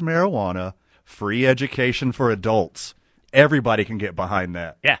 legalize marijuana, free education for adults. Everybody can get behind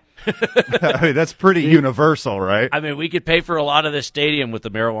that. Yeah. I mean, that's pretty universal, right? I mean, we could pay for a lot of this stadium with the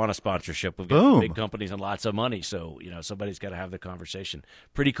marijuana sponsorship. We've got Boom. big companies and lots of money, so somebody's got to have the conversation.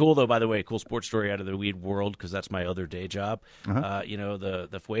 Pretty cool, though. By the way, cool sports story out of the weed world because that's my other day job.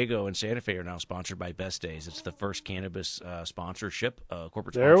 The Fuego in Santa Fe are now sponsored by Best Days. It's the first cannabis sponsorship,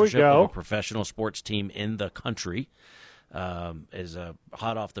 corporate There we sponsorship go. of a professional sports team in the country. Is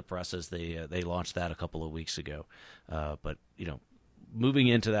hot off the presses. They launched that a couple of weeks ago, but moving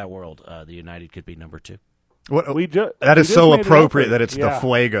into that world, the United could be number 2. That is so appropriate that it's the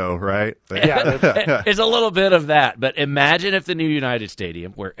Fuego, right? Yeah, It's a little bit of that, but imagine if the new United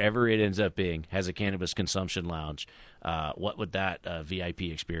Stadium, wherever it ends up being, has a cannabis consumption lounge. What would that VIP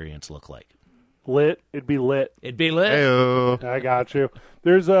experience look like? lit. It'd be lit. It'd be lit. Heyo. I got you.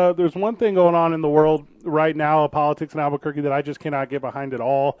 There's one thing going on in the world right now, politics in Albuquerque, that I just cannot get behind at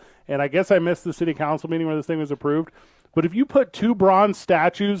all. And I guess I missed the city council meeting where this thing was approved. But if you put 2 bronze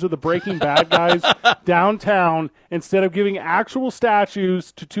statues of the Breaking Bad guys downtown instead of giving actual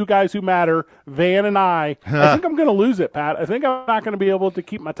statues to 2 guys who matter, Van and I think I'm going to lose it, Pat. I think I'm not going to be able to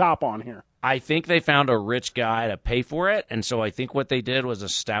keep my top on here. I think they found a rich guy to pay for it, and so I think what they did was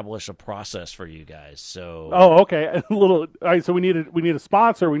establish a process for you guys. So, Okay. All right, so we need a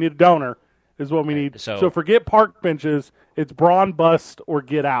sponsor. We need a donor. Is what we need. So- So forget park benches. It's Braun bust or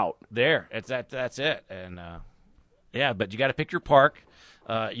get out. that's it. And yeah, but you got to pick your park.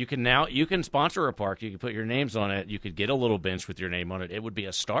 You can sponsor a park. You can put your names on it. You could get a little bench with your name on it. It would be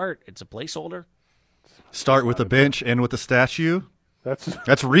a start. It's a placeholder. Start with a bench, end with a statue.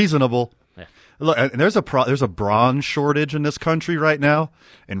 That's reasonable. Yeah. Look, and there's a bronze shortage in this country right now,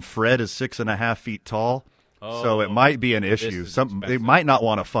 and Fred is 6.5 feet tall, so it might be an issue. is They expensive. might not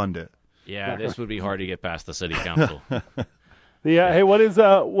want to fund it. Yeah, this would be hard to get past the city council. Hey, what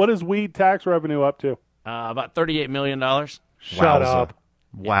is weed tax revenue up to? About $38 million. Shut Wowza. up.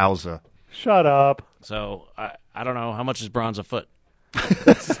 Wowza. Shut up. So I don't know how much is bronze a foot.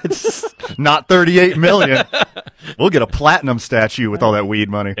 Not 38 million. We'll get a platinum statue with all that weed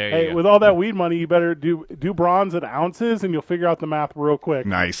money. There you Hey, go. with all that weed money, you better do bronze in ounces, and you'll figure out the math real quick.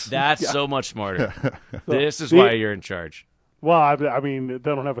 Nice. That's so much smarter. This is See- why you're in charge. Well, I mean, they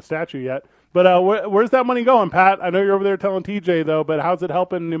don't have a statue yet. But where's that money going, Pat? I know you're over there telling TJ, though, but how's it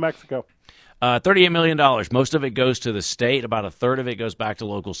helping New Mexico? $38 million. Most of it goes to the state. About a third of it goes back to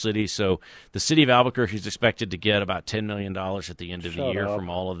local cities. So the city of Albuquerque is expected to get about $10 million at the end of the year from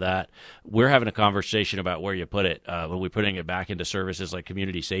all of that. We're having a conversation about where you put it. When we're putting it back into services like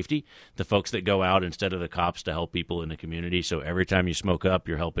community safety, the folks that go out instead of the cops to help people in the community. So every time you smoke up,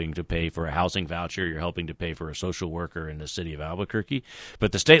 you're helping to pay for a housing voucher. You're helping to pay for a social worker in the city of Albuquerque.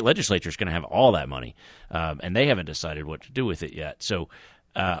 But the state legislature is going to have all that money, and they haven't decided what to do with it yet. So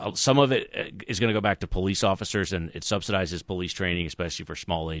some of it is going to go back to police officers, and it subsidizes police training, especially for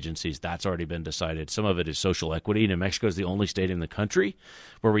small agencies. That's already been decided. Some of it is social equity. New Mexico is the only state in the country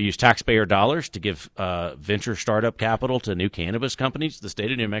where we use taxpayer dollars to give venture startup capital to new cannabis companies. The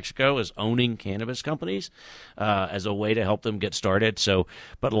state of New Mexico is owning cannabis companies as a way to help them get started. So,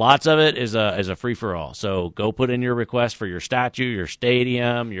 but lots of it is a free for all. So go put in your request for your statue, your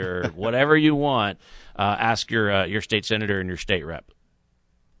stadium, your whatever you want. Ask your state senator and your state rep.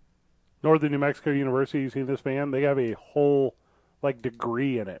 Northern New Mexico University, you seen this van? They have a whole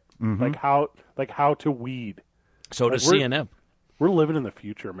degree in it, like how to weed. So does we're- CNM. We're living in the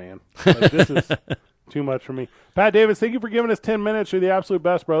future, man. This is too much for me. Pat Davis, thank you for giving us 10 minutes. You're the absolute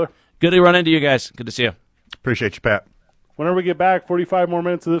best, brother. Good to run into you guys. Good to see you. Appreciate you, Pat. Whenever we get back, 45 more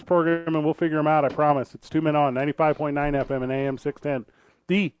minutes of this program, and we'll figure them out, I promise. It's 2 Men On, 95.9 FM and AM 610,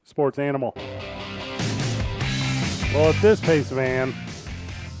 the sports animal. Well, at this pace, man,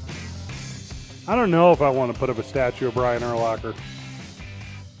 I don't know if I want to put up a statue of Brian Urlacher.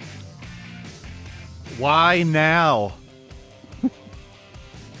 Why now?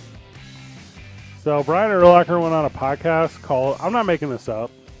 So Brian Urlacher went on a podcast called, I'm not making this up,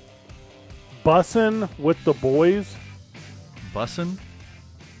 Bussin' with the Boys. Bussin'?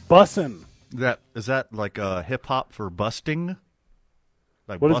 Bussin'. Is that like hip hop for busting?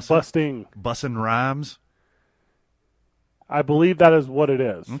 Like What is busting? Bussin' rhymes? I believe that is what it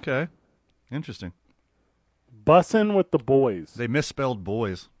is. Okay. Interesting. Bussin' with the Boys. They misspelled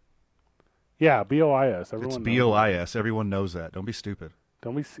boys. Yeah, B-O-I-S. Everyone It's knows B-O-I-S. Everyone knows that. Don't be stupid. that.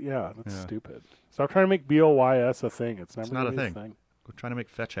 Don't be, yeah, that's Yeah. stupid. Stop trying to make B-O-Y-S a thing. It's never It's not a gonna be thing. We're trying to make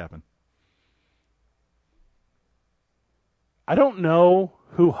fetch happen. I don't know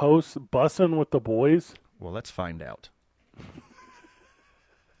who hosts Bussin' with the Boys. Well, let's find out.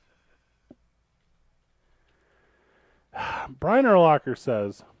 Brian Urlacher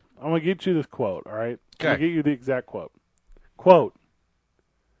says, I'm going to get you this quote, all right? I'm going Okay. to get you the exact quote. Quote,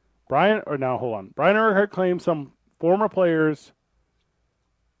 Brian Urlacher claims some former players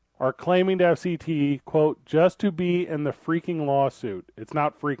are claiming to have CTE, quote, just to be in the freaking lawsuit. It's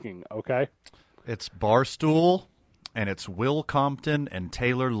not freaking, okay? It's Barstool, and it's Will Compton and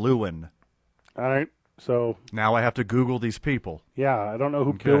Taylor Lewin. All right, so, Now I have to Google these people. yeah, I don't know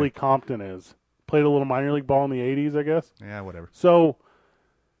who Okay. Billy Compton is. Played a little minor league ball in the 80s, I guess. Yeah, whatever. So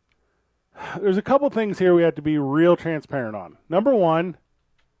there's a couple things here we have to be real transparent on. Number one,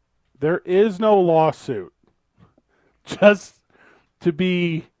 there is no lawsuit. Just to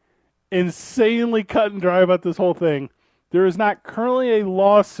be insanely cut and dry about this whole thing, there is not currently a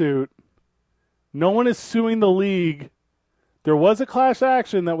lawsuit. No one is suing the league. There was a class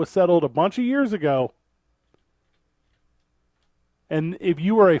action that was settled a bunch of years ago. And if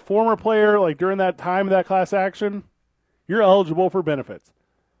you were a former player, like during that time of that class action, you're eligible for benefits.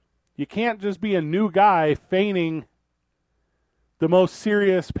 You can't just be a new guy feigning the most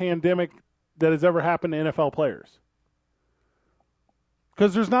serious pandemic that has ever happened to NFL players.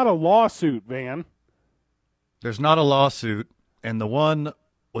 Because there's not a lawsuit, Van. There's not a lawsuit, and the one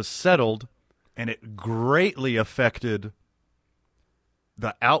was settled, and it greatly affected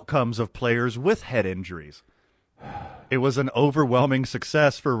the outcomes of players with head injuries. It was an overwhelming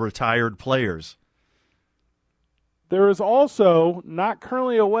success for retired players. There is also not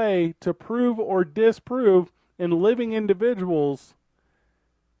currently a way to prove or disprove in living individuals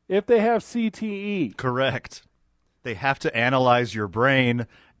if they have CTE. Correct. They have to analyze your brain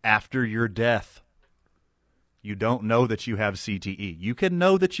after your death. You don't know that you have CTE. You can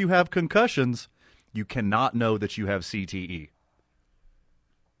know that you have concussions. You cannot know that you have CTE.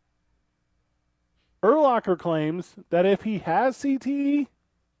 Urlacher claims that if he has CTE,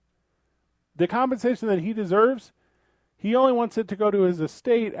 the compensation that he deserves, he only wants it to go to his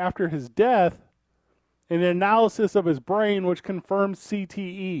estate after his death in an analysis of his brain which confirms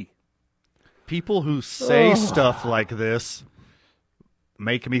CTE. People who say stuff like this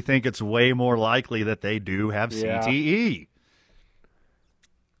make me think it's way more likely that they do have Yeah. CTE.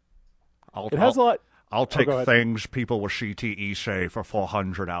 It has a lot. I'll take go ahead. things people with CTE say for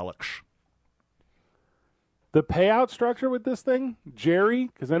 $400, Alex. The payout structure with this thing, Jerry,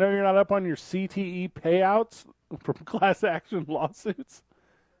 because I know you're not up on your CTE payouts from class action lawsuits.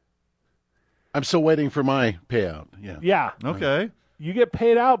 I'm still waiting for my payout. Yeah. Yeah. Okay. You get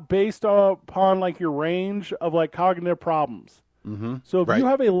paid out based upon like your range of like cognitive problems. Mm-hmm. So if Right. you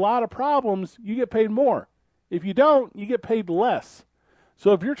have a lot of problems, you get paid more. If you don't, you get paid less.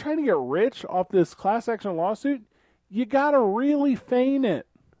 So if you're trying to get rich off this class action lawsuit, you got to really feign it.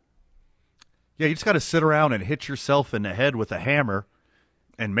 Yeah, you just got to sit around and hit yourself in the head with a hammer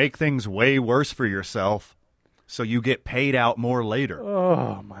and make things way worse for yourself so you get paid out more later.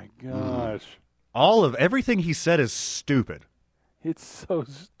 Oh my gosh. Everything he said is stupid. It's so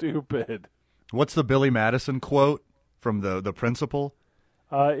stupid. What's the Billy Madison quote from the principal?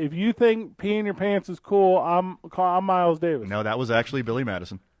 If you think peeing your pants is cool, I'm Miles Davis. No, that was actually Billy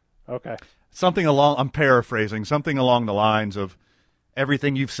Madison. Okay. I'm paraphrasing, something along the lines of,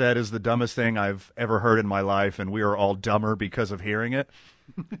 everything you've said is the dumbest thing I've ever heard in my life, and we are all dumber because of hearing it.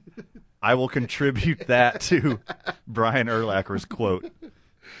 I will contribute that to Brian Urlacher's quote.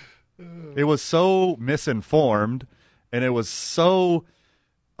 It was so misinformed, and it was so,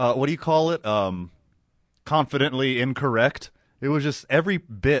 what do you call it? Confidently incorrect. It was just every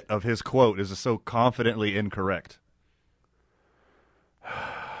bit of his quote is just so confidently incorrect.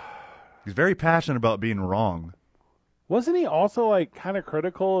 He's very passionate about being wrong. Wasn't he also like kind of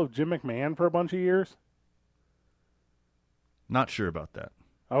critical of Jim McMahon for a bunch of years? Not sure about that.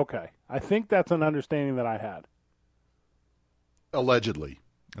 Okay. I think that's an understanding that I had. Allegedly.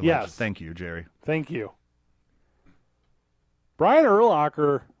 Yes. Thank you, Jerry. Thank you. Brian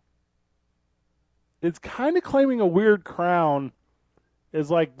Urlacher is kind of claiming a weird crown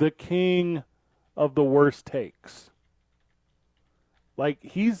as like the king of the worst takes. Like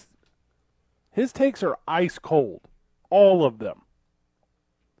his takes are ice cold. All of them.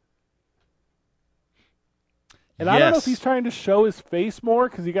 And I don't know if Yes. he's trying to show his face more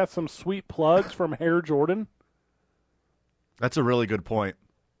because he got some sweet plugs from Hair Jordan. That's a really good point.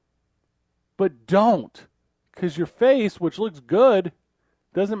 But don't. Because your face, which looks good,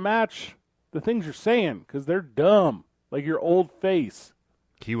 doesn't match the things you're saying because they're dumb. Like your old face.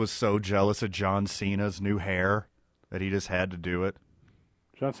 He was so jealous of John Cena's new hair that he just had to do it.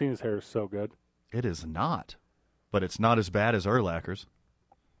 John Cena's hair is so good. It is not. But it's not as bad as Urlacher's.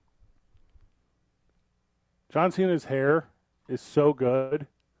 John Cena's hair is so good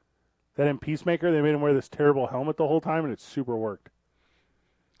that in Peacemaker they made him wear this terrible helmet the whole time and it super worked.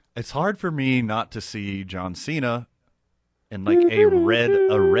 It's hard for me not to see John Cena in like a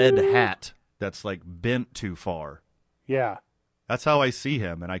red hat that's like bent too far. Yeah. That's how I see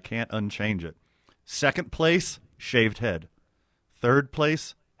him, and I can't unchange it. Second place, shaved head. Third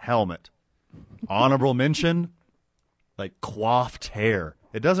place, helmet. Honorable mention, like coiffed hair.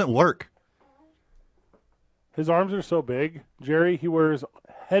 It doesn't work. His arms are so big, Jerry, he wears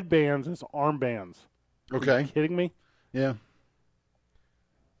headbands as armbands. Are Okay. you kidding me? Yeah.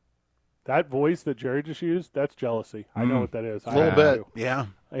 That voice that Jerry just used, that's jealousy. I know what that is. A little I bit. do. Yeah.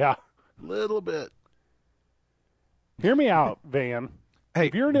 Yeah. Little bit. Hear me out, Van. Hey,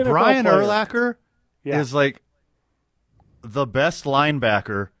 If you're an NFL Brian player- Urlacher Yeah. is like the best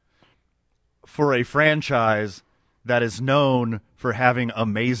linebacker for a franchise that is known for having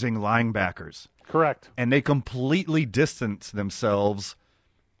amazing linebackers. Correct. And they completely distance themselves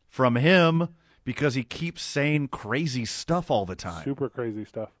from him because he keeps saying crazy stuff all the time. Super crazy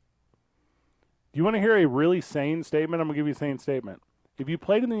stuff. Do you want to hear a really sane statement? I'm going to give you a sane statement. If you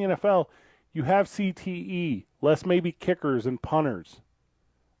played in the NFL, you have CTE, less maybe kickers and punters.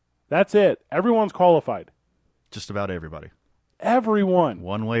 That's it. Everyone's qualified. Just about everybody, Everyone.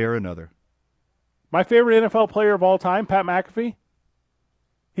 one way or another. My favorite NFL player of all time, Pat McAfee,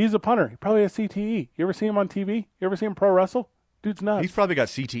 he's a punter. He probably has CTE. You ever see him on TV? You ever see him pro wrestle? Dude's nuts. He's probably got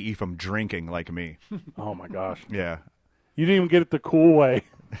CTE from drinking like me. Oh, my gosh. Yeah. You didn't even get it the cool way.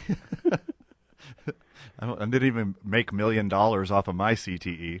 I didn't even make $1 million off of my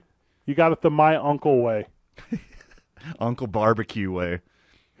CTE. You got it the my uncle way. Uncle Barbecue way.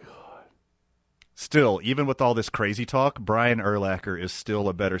 Still, even with all this crazy talk, Brian Urlacher is still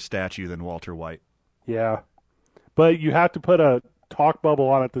a better statue than Walter White. Yeah. But you have to put a talk bubble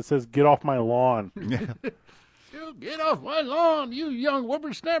on it that says, get off my lawn. You get off my lawn, you young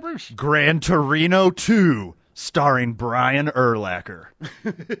whippersnappers. Gran Torino 2, starring Brian Urlacher.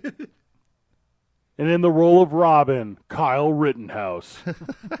 And in the role of Robin, Kyle Rittenhouse.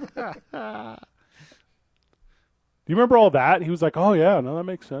 Do you remember all that? He was like, oh, yeah, no, that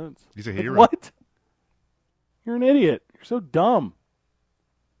makes sense. He's a Like, hero. what? You're an idiot. You're so dumb.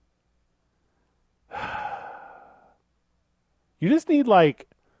 You just need, you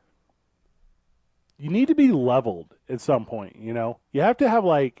need to be leveled at some point, you know? You have to have,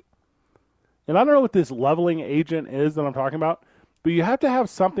 and I don't know what this leveling agent is that I'm talking about, but you have to have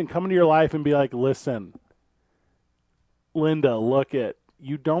something come into your life and be like, listen, Linda, look it.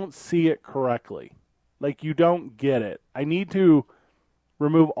 You don't see it correctly. Like, you don't get it. I need to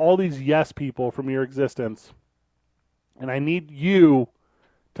remove all these yes people from your existence, and I need you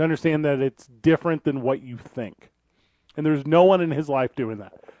to understand that it's different than what you think. And there's no one in his life doing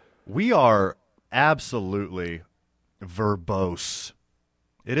that. We are absolutely verbose.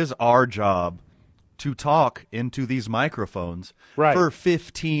 It is our job to talk into these microphones Right. for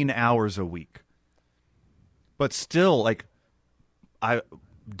 15 hours a week. But still,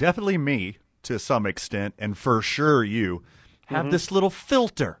 definitely me to some extent, and for sure you, have this little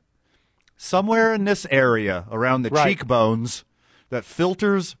filter somewhere in this area around the Right. cheekbones that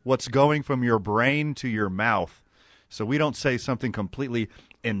filters what's going from your brain to your mouth, so we don't say something completely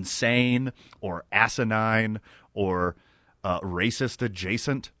insane or asinine or racist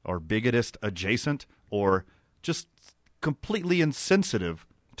adjacent or bigotist adjacent or just completely insensitive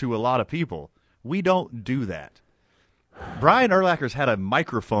to a lot of people. We don't do that. Brian Urlacher's had a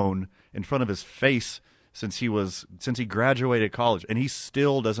microphone in front of his face since he graduated college, and he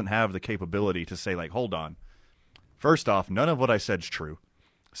still doesn't have the capability to say, hold on. First off, none of what I said's true.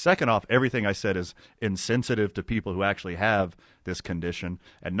 Second off, everything I said is insensitive to people who actually have this condition.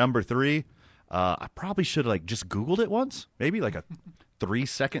 And number three, I probably should have just Googled it once, maybe a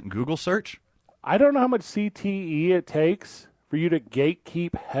 3-second Google search. I don't know how much CTE it takes for you to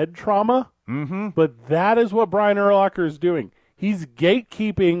gatekeep head trauma, but that is what Brian Urlacher is doing. He's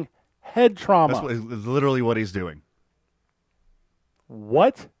gatekeeping head trauma. That's literally what he's doing.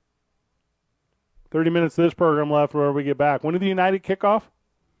 What? 30 minutes of this program left where we get back. When did the United kick off?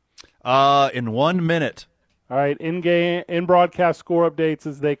 In 1 minute. All right, in broadcast score updates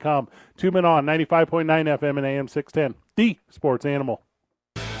as they come. 2 men on 95.9 FM and AM 610. The Sports Animal.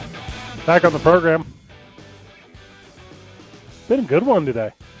 Back on the program. Been a good one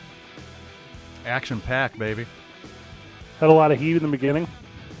today. Action-packed, baby. Had a lot of heat in the beginning.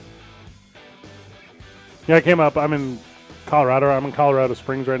 Yeah, I came up. I'm in Colorado. I'm in Colorado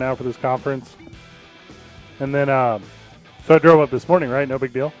Springs right now for this conference. And then, so I drove up this morning, right? No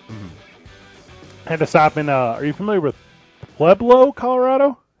big deal. I had to stop in, are you familiar with Pueblo,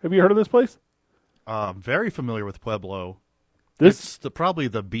 Colorado? Have you heard of this place? Very familiar with Pueblo. This It's probably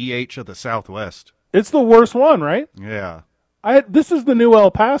the BH of the Southwest. It's the worst one, right? Yeah. This is the new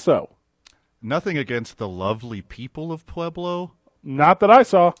El Paso. Nothing against the lovely people of Pueblo. Not that I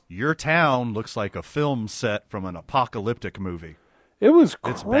saw. Your town looks like a film set from an apocalyptic movie. It was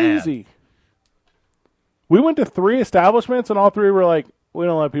It's crazy. We went to 3 establishments, and all 3 were like, we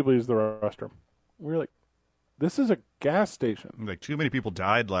don't let people use the restroom. We were like, this is a gas station. Too many people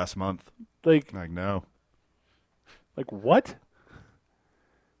died last month. Like No. what?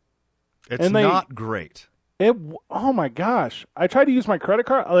 It's And not great. Oh my gosh! I tried to use my credit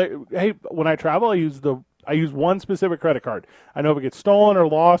card. Hey, when I travel, I use one specific credit card. I know if it gets stolen or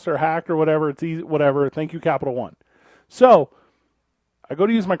lost or hacked or whatever, it's easy. Whatever. Thank you, Capital One. So I go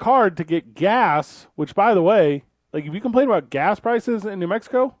to use my card to get gas. Which, by the way, if you complain about gas prices in New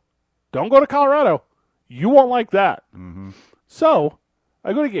Mexico, don't go to Colorado. You won't like that. Mm-hmm. So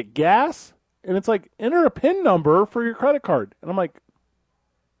I go to get gas, and it's enter a PIN number for your credit card, and I'm like,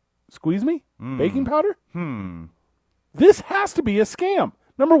 squeeze me? Baking powder? This has to be a scam.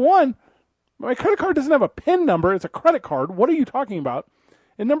 Number one, my credit card doesn't have a PIN number. It's a credit card. What are you talking about?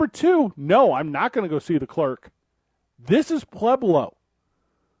 And number two, no, I'm not going to go see the clerk. This is Pueblo.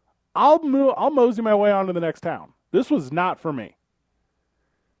 I'll mosey my way on to the next town. This was not for me.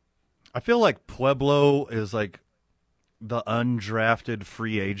 I feel like Pueblo is the undrafted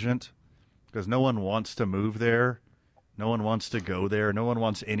free agent because no one wants to move there. No one wants to go there. No one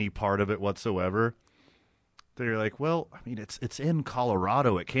wants any part of it whatsoever. They're like, well, I mean, it's in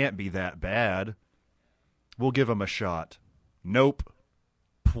Colorado. It can't be that bad. We'll give them a shot. Nope.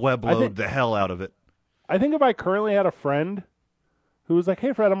 Pueblo'd the hell out of it. I think if I currently had a friend who was like,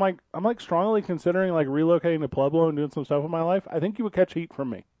 hey, Fred, I'm strongly considering relocating to Pueblo and doing some stuff with my life, I think you would catch heat from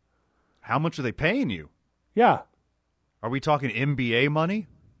me. How much are they paying you? Yeah. Are we talking NBA money?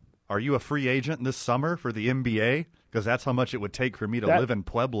 Are you a free agent this summer for the NBA? Because that's how much it would take for me to live in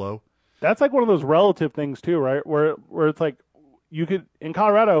Pueblo. That's one of those relative things too, right? Where it's you could, in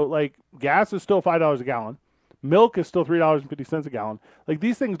Colorado, gas is still $5 a gallon. Milk is still $3.50 a gallon.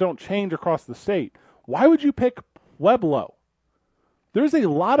 These things don't change across the state. Why would you pick Pueblo. There's a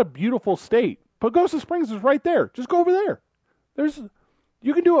lot of beautiful state. Pagosa Springs is right there. Just go over there.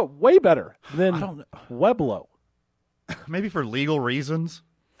 You can do it way better than Pueblo. Maybe for legal reasons,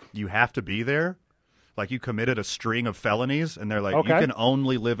 you have to be there. Like you committed a string of felonies, and they're like, Okay. you can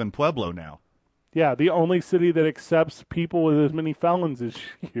only live in Pueblo now. Yeah, the only city that accepts people with as many felons as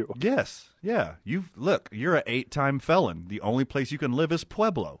you. Yes, yeah. You're an 8-time felon. The only place you can live is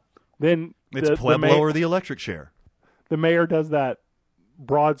Pueblo. Then It's Pueblo or the electric chair. The mayor does that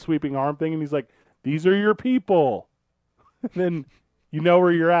broad sweeping arm thing, and he's like, "These are your people." Then you know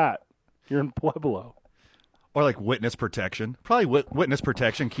where you're at. You're in Pueblo. Or like witness protection. Probably witness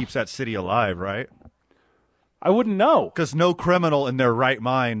protection keeps that city alive, right? I wouldn't know. Because no criminal in their right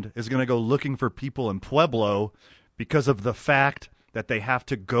mind is going to go looking for people in Pueblo because of the fact that they have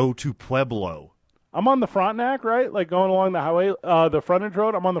to go to Pueblo. I'm on the Frontenac, right? Like going along the highway, the frontage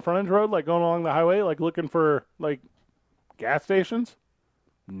road. I'm on the frontage road, like going along the highway, like looking for like gas stations.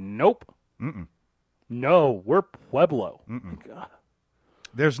 Nope. Mm-mm. No, we're Pueblo. God.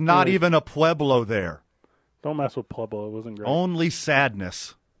 There's not Really? even a Pueblo there. Don't mess with Pueblo. It wasn't great. Only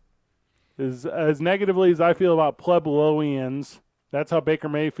sadness. As negatively as I feel about Puebloians, that's how Baker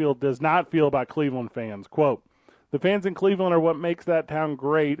Mayfield does not feel about Cleveland fans. Quote, "The fans in Cleveland are what makes that town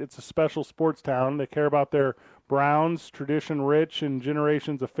great. It's a special sports town. They care about their Browns, tradition rich, and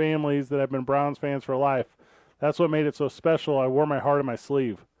generations of families that have been Browns fans for life. That's what made it so special. I wore my heart on my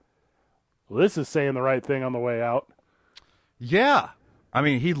sleeve." Well, this is saying the right thing on the way out. Yeah. I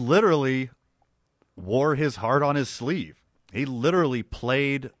mean, he literally wore his heart on his sleeve. He literally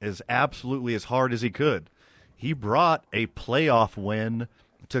played as absolutely as hard as he could. He brought a playoff win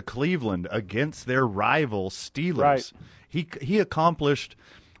to Cleveland against their rival Steelers. Right. He accomplished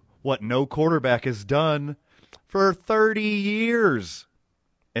what no quarterback has done for 30 years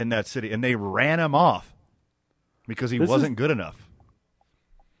in that city, and they ran him off because he wasn't good enough.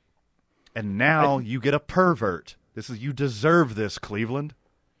 And now you get a pervert. You deserve this, Cleveland.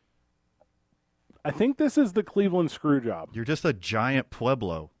 I think this is the Cleveland screw job. You're just a giant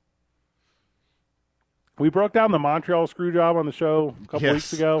Pueblo. We broke down the Montreal screw job on the show a couple Yes.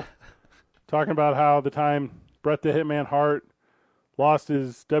 weeks ago, talking about how the time Bret the Hitman Hart lost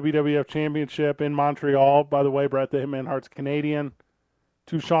his WWF championship in Montreal. By the way, Bret the Hitman Hart's Canadian,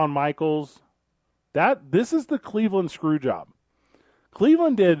 to Shawn Michaels. This is the Cleveland screw job.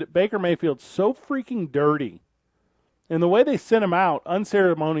 Cleveland did Baker Mayfield so freaking dirty, and the way they sent him out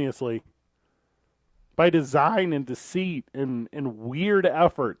unceremoniously, by design and deceit and weird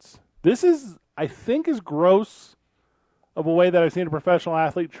efforts. This is, I think, as gross of a way that I've seen a professional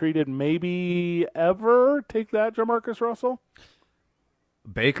athlete treated maybe ever. Take that, Jamarcus Russell.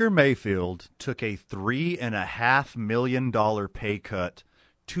 Baker Mayfield took a $3.5 million pay cut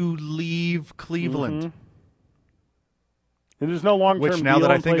to leave Cleveland. Mm-hmm. And there's no long-term Which, now deal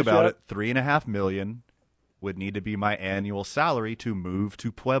that I in think place about yet. it, $3.5 million would need to be my annual salary to move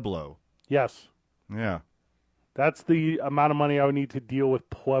to Pueblo. Yes. Yeah. That's the amount of money I would need to deal with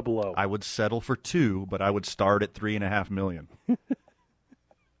Pueblo. I would settle for $2 million, but I would start at $3.5 million.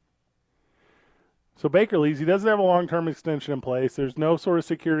 So Baker leaves. He doesn't have a long-term extension in place. There's no sort of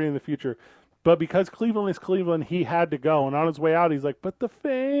security in the future. But because Cleveland is Cleveland, he had to go. And on his way out, he's like, but the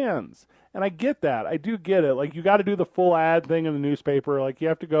fans. And I get that. I do get it. Like, you got to do the full ad thing in the newspaper. Like, you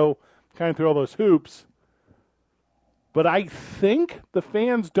have to go kind of through all those hoops. But I think the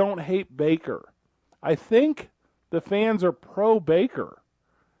fans don't hate Baker. I think the fans are pro-Baker.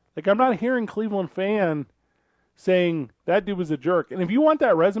 Like, I'm not hearing Cleveland fan saying that dude was a jerk. And if you want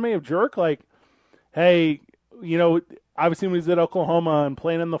that resume of jerk, like, hey, you know, obviously when he was at Oklahoma and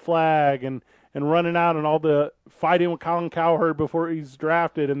playing in the flag and running out and all the fighting with Colin Cowherd before he's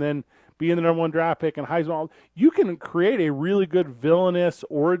drafted and then being the number 1 draft pick and Heisman, you can create a really good villainous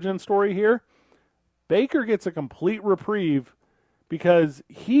origin story here. Baker gets a complete reprieve because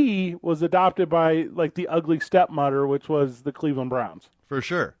he was adopted by, like, the ugly stepmother, which was the Cleveland Browns. For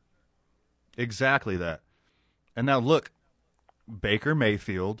sure. Exactly that. And now look, Baker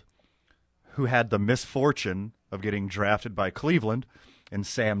Mayfield, who had the misfortune of getting drafted by Cleveland, and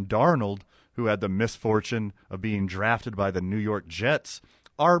Sam Darnold, who had the misfortune of being drafted by the New York Jets,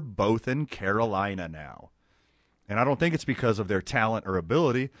 are both in Carolina now. And I don't think it's because of their talent or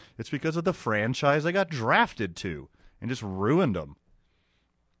ability. It's because of the franchise they got drafted to and just ruined them.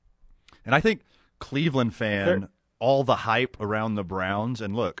 And I think Cleveland fan, all the hype around the Browns,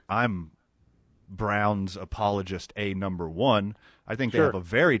 and look, I'm Browns apologist number 1. I think they have a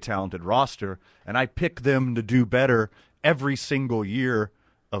very talented roster, and I pick them to do better every single year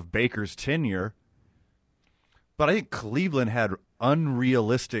of Baker's tenure. But I think Cleveland had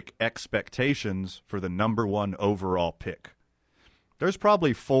unrealistic expectations for the number 1 overall pick. There's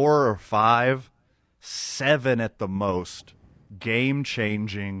probably 4 or 5, 7 at the most,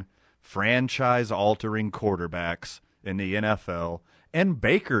 game-changing, franchise-altering quarterbacks in the NFL, and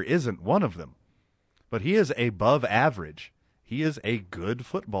Baker isn't one of them. But he is above average. He is a good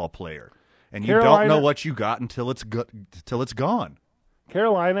football player. And you don't know what you got until it's gone.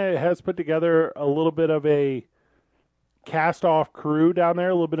 Carolina has put together a little bit of a cast-off crew down there,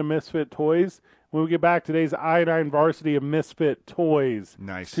 a little bit of Misfit Toys. When we get back, today's I-9 Varsity of Misfit Toys.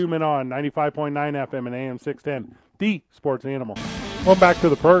 Nice. 2 men on, 95.9 FM and AM 610, the Sports Animal. Welcome back to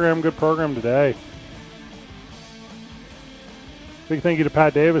the program. Good program today. Big thank you to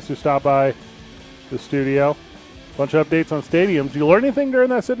Pat Davis who stopped by the studio. Bunch of updates on stadiums. Did you learn anything during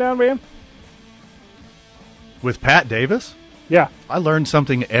that sit-down, Van? With Pat Davis? Yeah. I learn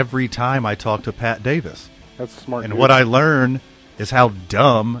something every time I talk to Pat Davis. That's smart. And dude. what I learn is how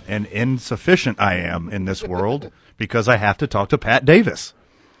dumb and insufficient I am in this world because I have to talk to Pat Davis.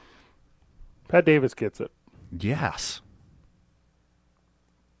 Pat Davis gets it. Yes.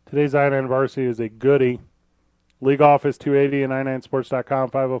 Today's I-9 Varsity is a goodie. League office 280 and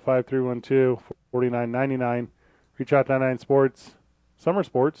i9sports.com, 505-312-4999. Reach out to I9 Sports, Summer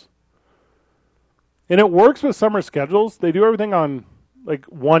Sports. And it works with summer schedules. They do everything on like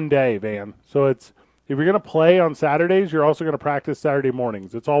one day, Van. So it's if you're going to play on Saturdays, you're also going to practice Saturday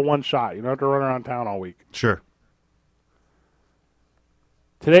mornings. It's all one shot. You don't have to run around town all week. Sure.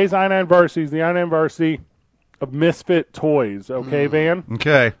 Today's I-9 Varsity is the I-9 Varsity of Misfit Toys. Okay, Van?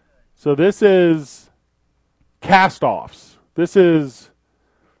 Okay. So this is cast-offs. This is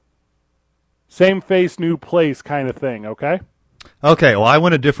same face, new place kind of thing, okay? Okay, well, I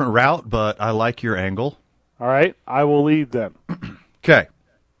went a different route, but I like your angle. All right, I will lead then. Okay.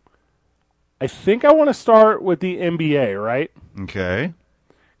 I think I want to start with the NBA, right? Okay.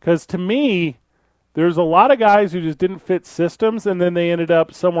 Because to me, there's a lot of guys who just didn't fit systems, and then they ended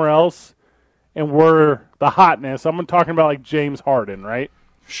up somewhere else and were the hotness. I'm talking about like James Harden, right?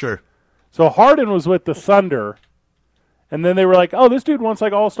 Sure. So Harden was with the Thunder, and then they were like, oh, this dude wants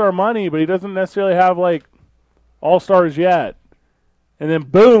like all-star money, but he doesn't necessarily have like all-stars yet. And then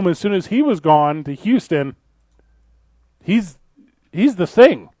boom, as soon as he was gone to Houston, he's the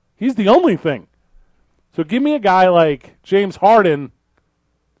thing. He's the only thing. So give me a guy like James Harden,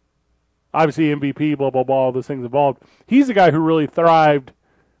 obviously MVP, blah, blah, blah, all those things involved. He's the guy who really thrived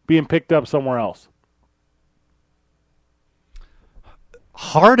being picked up somewhere else.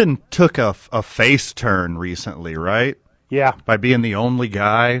 Harden took a face turn recently, right? Yeah. By being the only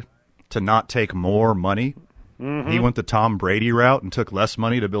guy to not take more money. Mm-hmm. He went the Tom Brady route and took less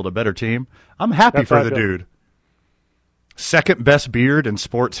money to build a better team. I'm happy for the dude. Second best beard in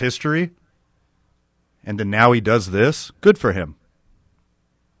sports history. And then now he does this. Good for him.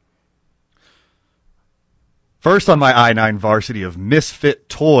 First on my I-9 Varsity of Misfit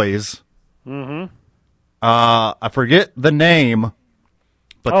Toys. Mm-hmm. I forget the name,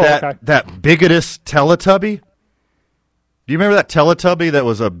 but that bigotous Teletubby. Do you remember that Teletubby that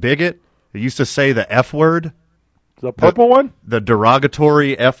was a bigot? It used to say the F word. The purple one? The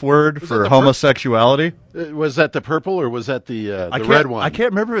derogatory F word for homosexuality. Was that the purple or was that the red one? I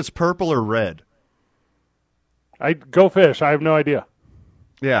can't remember if it's purple or red. Go fish. I have no idea.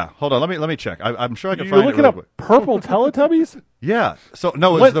 Yeah, hold on. Let me check. I'm sure I can You're find it. looking up purple Teletubbies? Yeah. So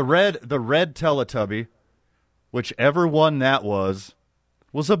no, it was the red Teletubby. Whichever one that was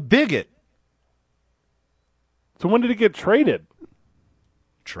a bigot. So when did it get traded?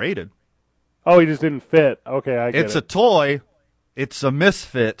 Traded? Oh, he just didn't fit. Okay, I get it. It's a toy. It's a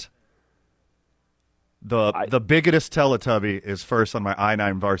misfit. The bigotest Teletubby is first on my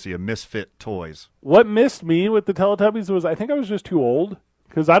I-9 Varsity of Misfit Toys. What missed me with the Teletubbies was I think I was just too old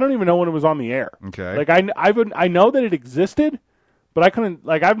because I don't even know when it was on the air. Okay. Like I know that it existed, but I couldn't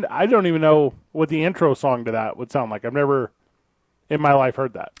I don't even know what the intro song to that would sound like. I've never in my life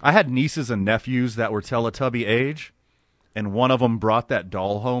heard that. I had nieces and nephews that were Teletubby age, and one of them brought that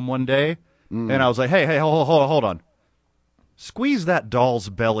doll home one day, and I was like, hey, hold on. Squeeze that doll's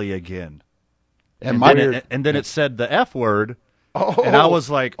belly again. And then it said the F word, and I was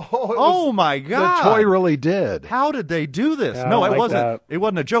like, oh my God. The toy really did. How did they do this? Yeah, No, I it like wasn't. that. It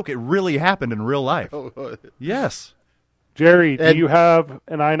wasn't a joke. It really happened in real life. Yes. Jerry, do you have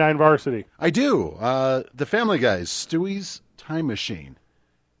an I-9 Varsity? I do. The Family Guys, Stewie's Time Machine,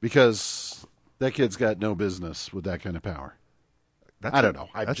 because that kid's got no business with that kind of power. I don't know.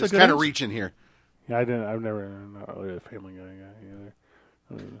 I'm just kind of reaching here. Yeah, I've never not really a Family Guy either.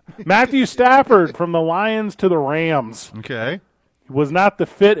 Matthew Stafford from the Lions to the Rams. Okay. Was not the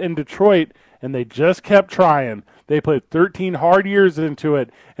fit in Detroit, and they just kept trying. They put 13 hard years into it,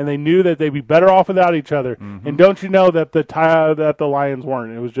 and they knew that they'd be better off without each other. Mm-hmm. And don't you know that the Lions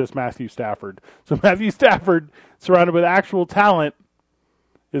weren't? It was just Matthew Stafford. So Matthew Stafford, surrounded with actual talent,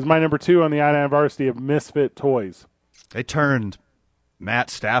 is my number 2 on the I-9 varsity of misfit toys. They turned Matt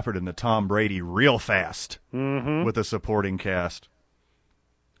Stafford into Tom Brady real fast with a supporting cast.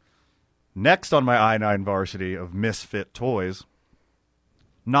 Next on my I-9 varsity of misfit toys,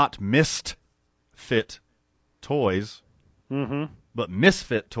 not missed fit toys, but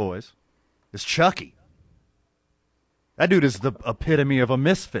misfit toys, is Chucky. That dude is the epitome of a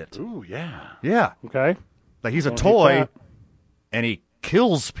misfit. Ooh, yeah. Yeah. Okay. Like he's a toy, and he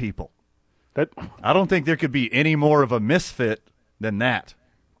kills people. I don't think there could be any more of a misfit than that.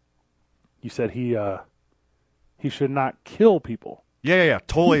 You said he should not kill people. Yeah.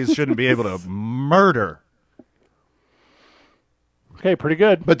 Toys shouldn't be able to murder. Okay, pretty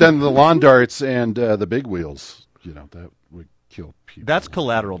good. But then the lawn darts and the big wheels, that would kill people. That's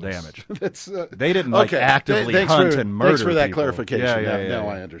collateral damage. That's they didn't actively hunt and murder. Thanks for that people. clarification. Yeah, now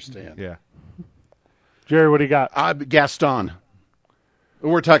I understand. Yeah. Jerry, what do you got? Gaston.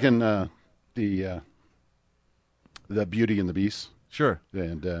 We're talking the Beauty and the Beast. Sure.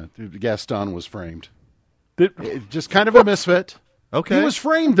 And Gaston was framed. Just kind of a misfit. Okay. He was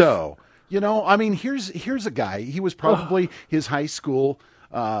framed, though. Here's a guy. He was probably his high school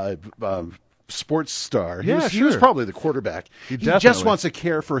sports star. He was probably the quarterback. He just wants to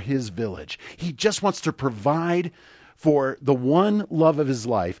care for his village. He just wants to provide for the one love of his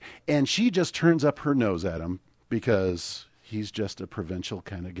life. And she just turns up her nose at him because he's just a provincial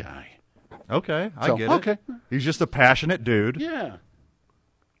kind of guy. Okay, I get it. Okay. He's just a passionate dude. Yeah.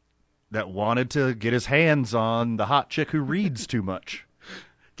 That wanted to get his hands on the hot chick who reads too much.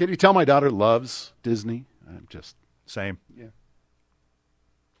 Can you tell my daughter loves Disney? I'm just... Same. Yeah.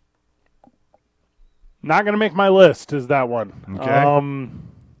 Not going to make my list is that one. Okay.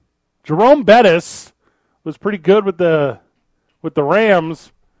 Jerome Bettis was pretty good with the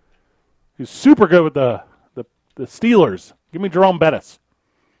Rams. He's super good with the Steelers. Give me Jerome Bettis.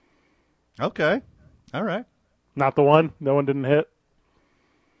 Okay. All right. Not the one? No one didn't hit?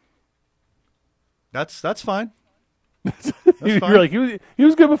 That's fine. You're like, he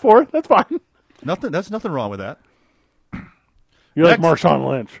was good before. That's fine. There's nothing wrong with that. You're like Marshawn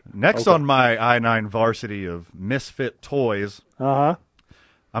Lynch. Next on my I-9 varsity of misfit toys,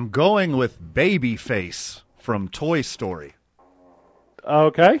 I'm going with Babyface from Toy Story.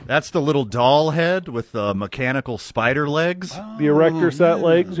 Okay. That's the little doll head with the mechanical spider legs. The erector set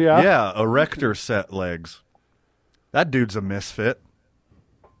legs, yeah. Yeah, erector set legs. That dude's a misfit.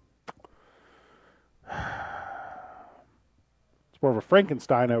 It's more of a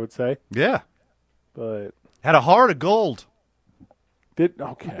Frankenstein, I would say. Yeah. But had a heart of gold.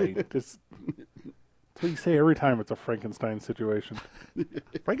 Okay. That's what you say every time it's a Frankenstein situation.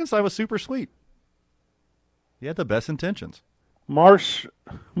 Frankenstein was super sweet. He had the best intentions.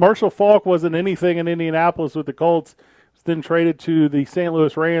 Marshall Faulk wasn't anything in Indianapolis with the Colts. He was then traded to the St.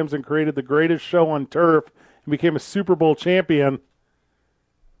 Louis Rams and created the greatest show on turf and became a Super Bowl champion.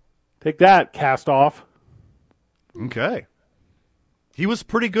 Take that, cast off. Okay. He was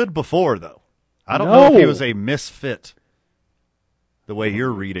pretty good before, though. I don't know if he was a misfit the way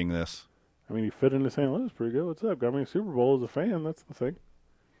you're reading this. I mean, he fit into St. Louis pretty good. What's up? Got me a Super Bowl as a fan. That's the thing.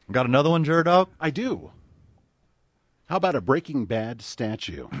 Got another one, Jerdog? I do. How about a Breaking Bad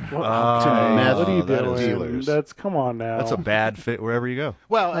statue? What are you doing? That's come on now. That's a bad fit wherever you go.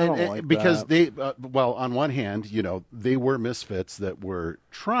 Well, because they, on one hand, they were misfits that were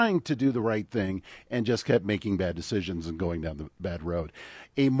trying to do the right thing and just kept making bad decisions and going down the bad road.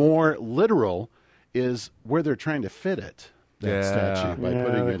 A more literal is where they're trying to fit it. That statue by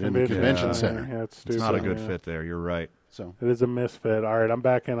putting it in the convention center. Yeah, it's stupid. It's not a good fit there. You're right. So it is a misfit. All right, I'm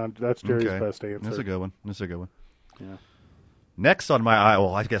back in on that's Jerry's best answer. That's a good one. Yeah. Next on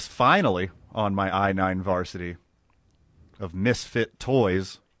finally on my I-9 varsity of misfit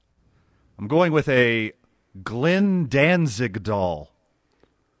toys, I'm going with a Glenn Danzig doll.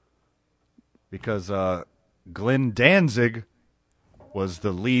 Because Glenn Danzig was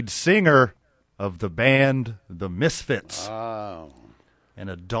the lead singer of the band The Misfits. Oh.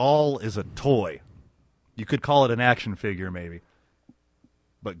 And a doll is a toy. You could call it an action figure, maybe.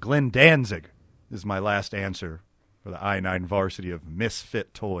 But Glenn Danzig is my last answer for the I-9 varsity of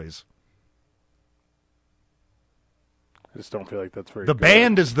misfit toys. I just don't feel like that's very The good.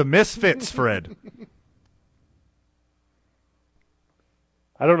 band is the Misfits, Fred.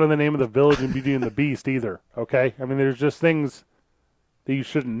 I don't know the name of the village in Beauty and the Beast either, okay? I mean, there's just things that you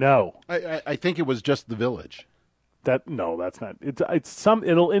shouldn't know. I think it was just the village. That's not. It's some.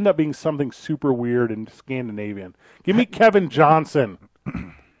 It'll end up being something super weird and Scandinavian. Give me Kevin Johnson.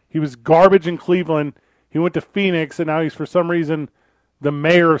 He was garbage in Cleveland. He went to Phoenix, and now he's for some reason the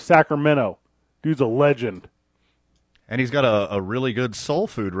mayor of Sacramento. Dude's a legend. And he's got a really good soul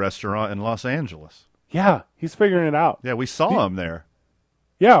food restaurant in Los Angeles. Yeah, he's figuring it out. Yeah, we saw him there.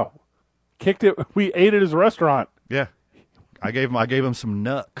 Yeah, kicked it. We ate at his restaurant. Yeah, I gave him some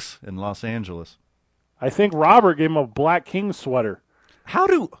nuts in Los Angeles. I think Robert gave him a Black King sweater.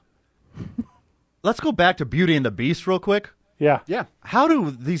 Let's go back to Beauty and the Beast real quick. Yeah. Yeah. How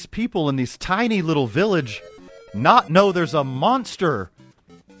do these people in this tiny little village not know there's a monster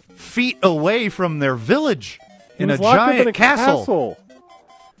feet away from their village in a giant castle?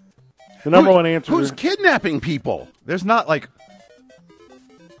 The number one answer Who's is kidnapping people? There's not like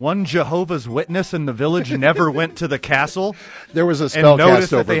one Jehovah's Witness in the village never went to the castle There was a spell and noticed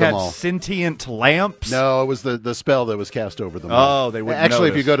cast that over they them had all. sentient lamps. No, it was the spell that was cast over them all. Oh, they wouldn't Actually,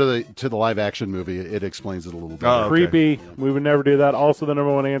 if you notice. go to the live action movie, it explains it a little bit. Oh, okay. creepy. We would never do that. Also, the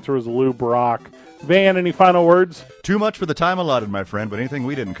number one answer was Lou Brock. Van, any final words? Too much for the time allotted, my friend, but anything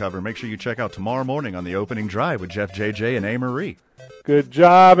we didn't cover, make sure you check out tomorrow morning on the opening drive with Jeff, JJ, and A. Marie. Good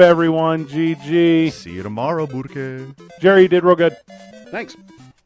job, everyone. GG. See you tomorrow, Burke. Jerry, you did real good. Thanks.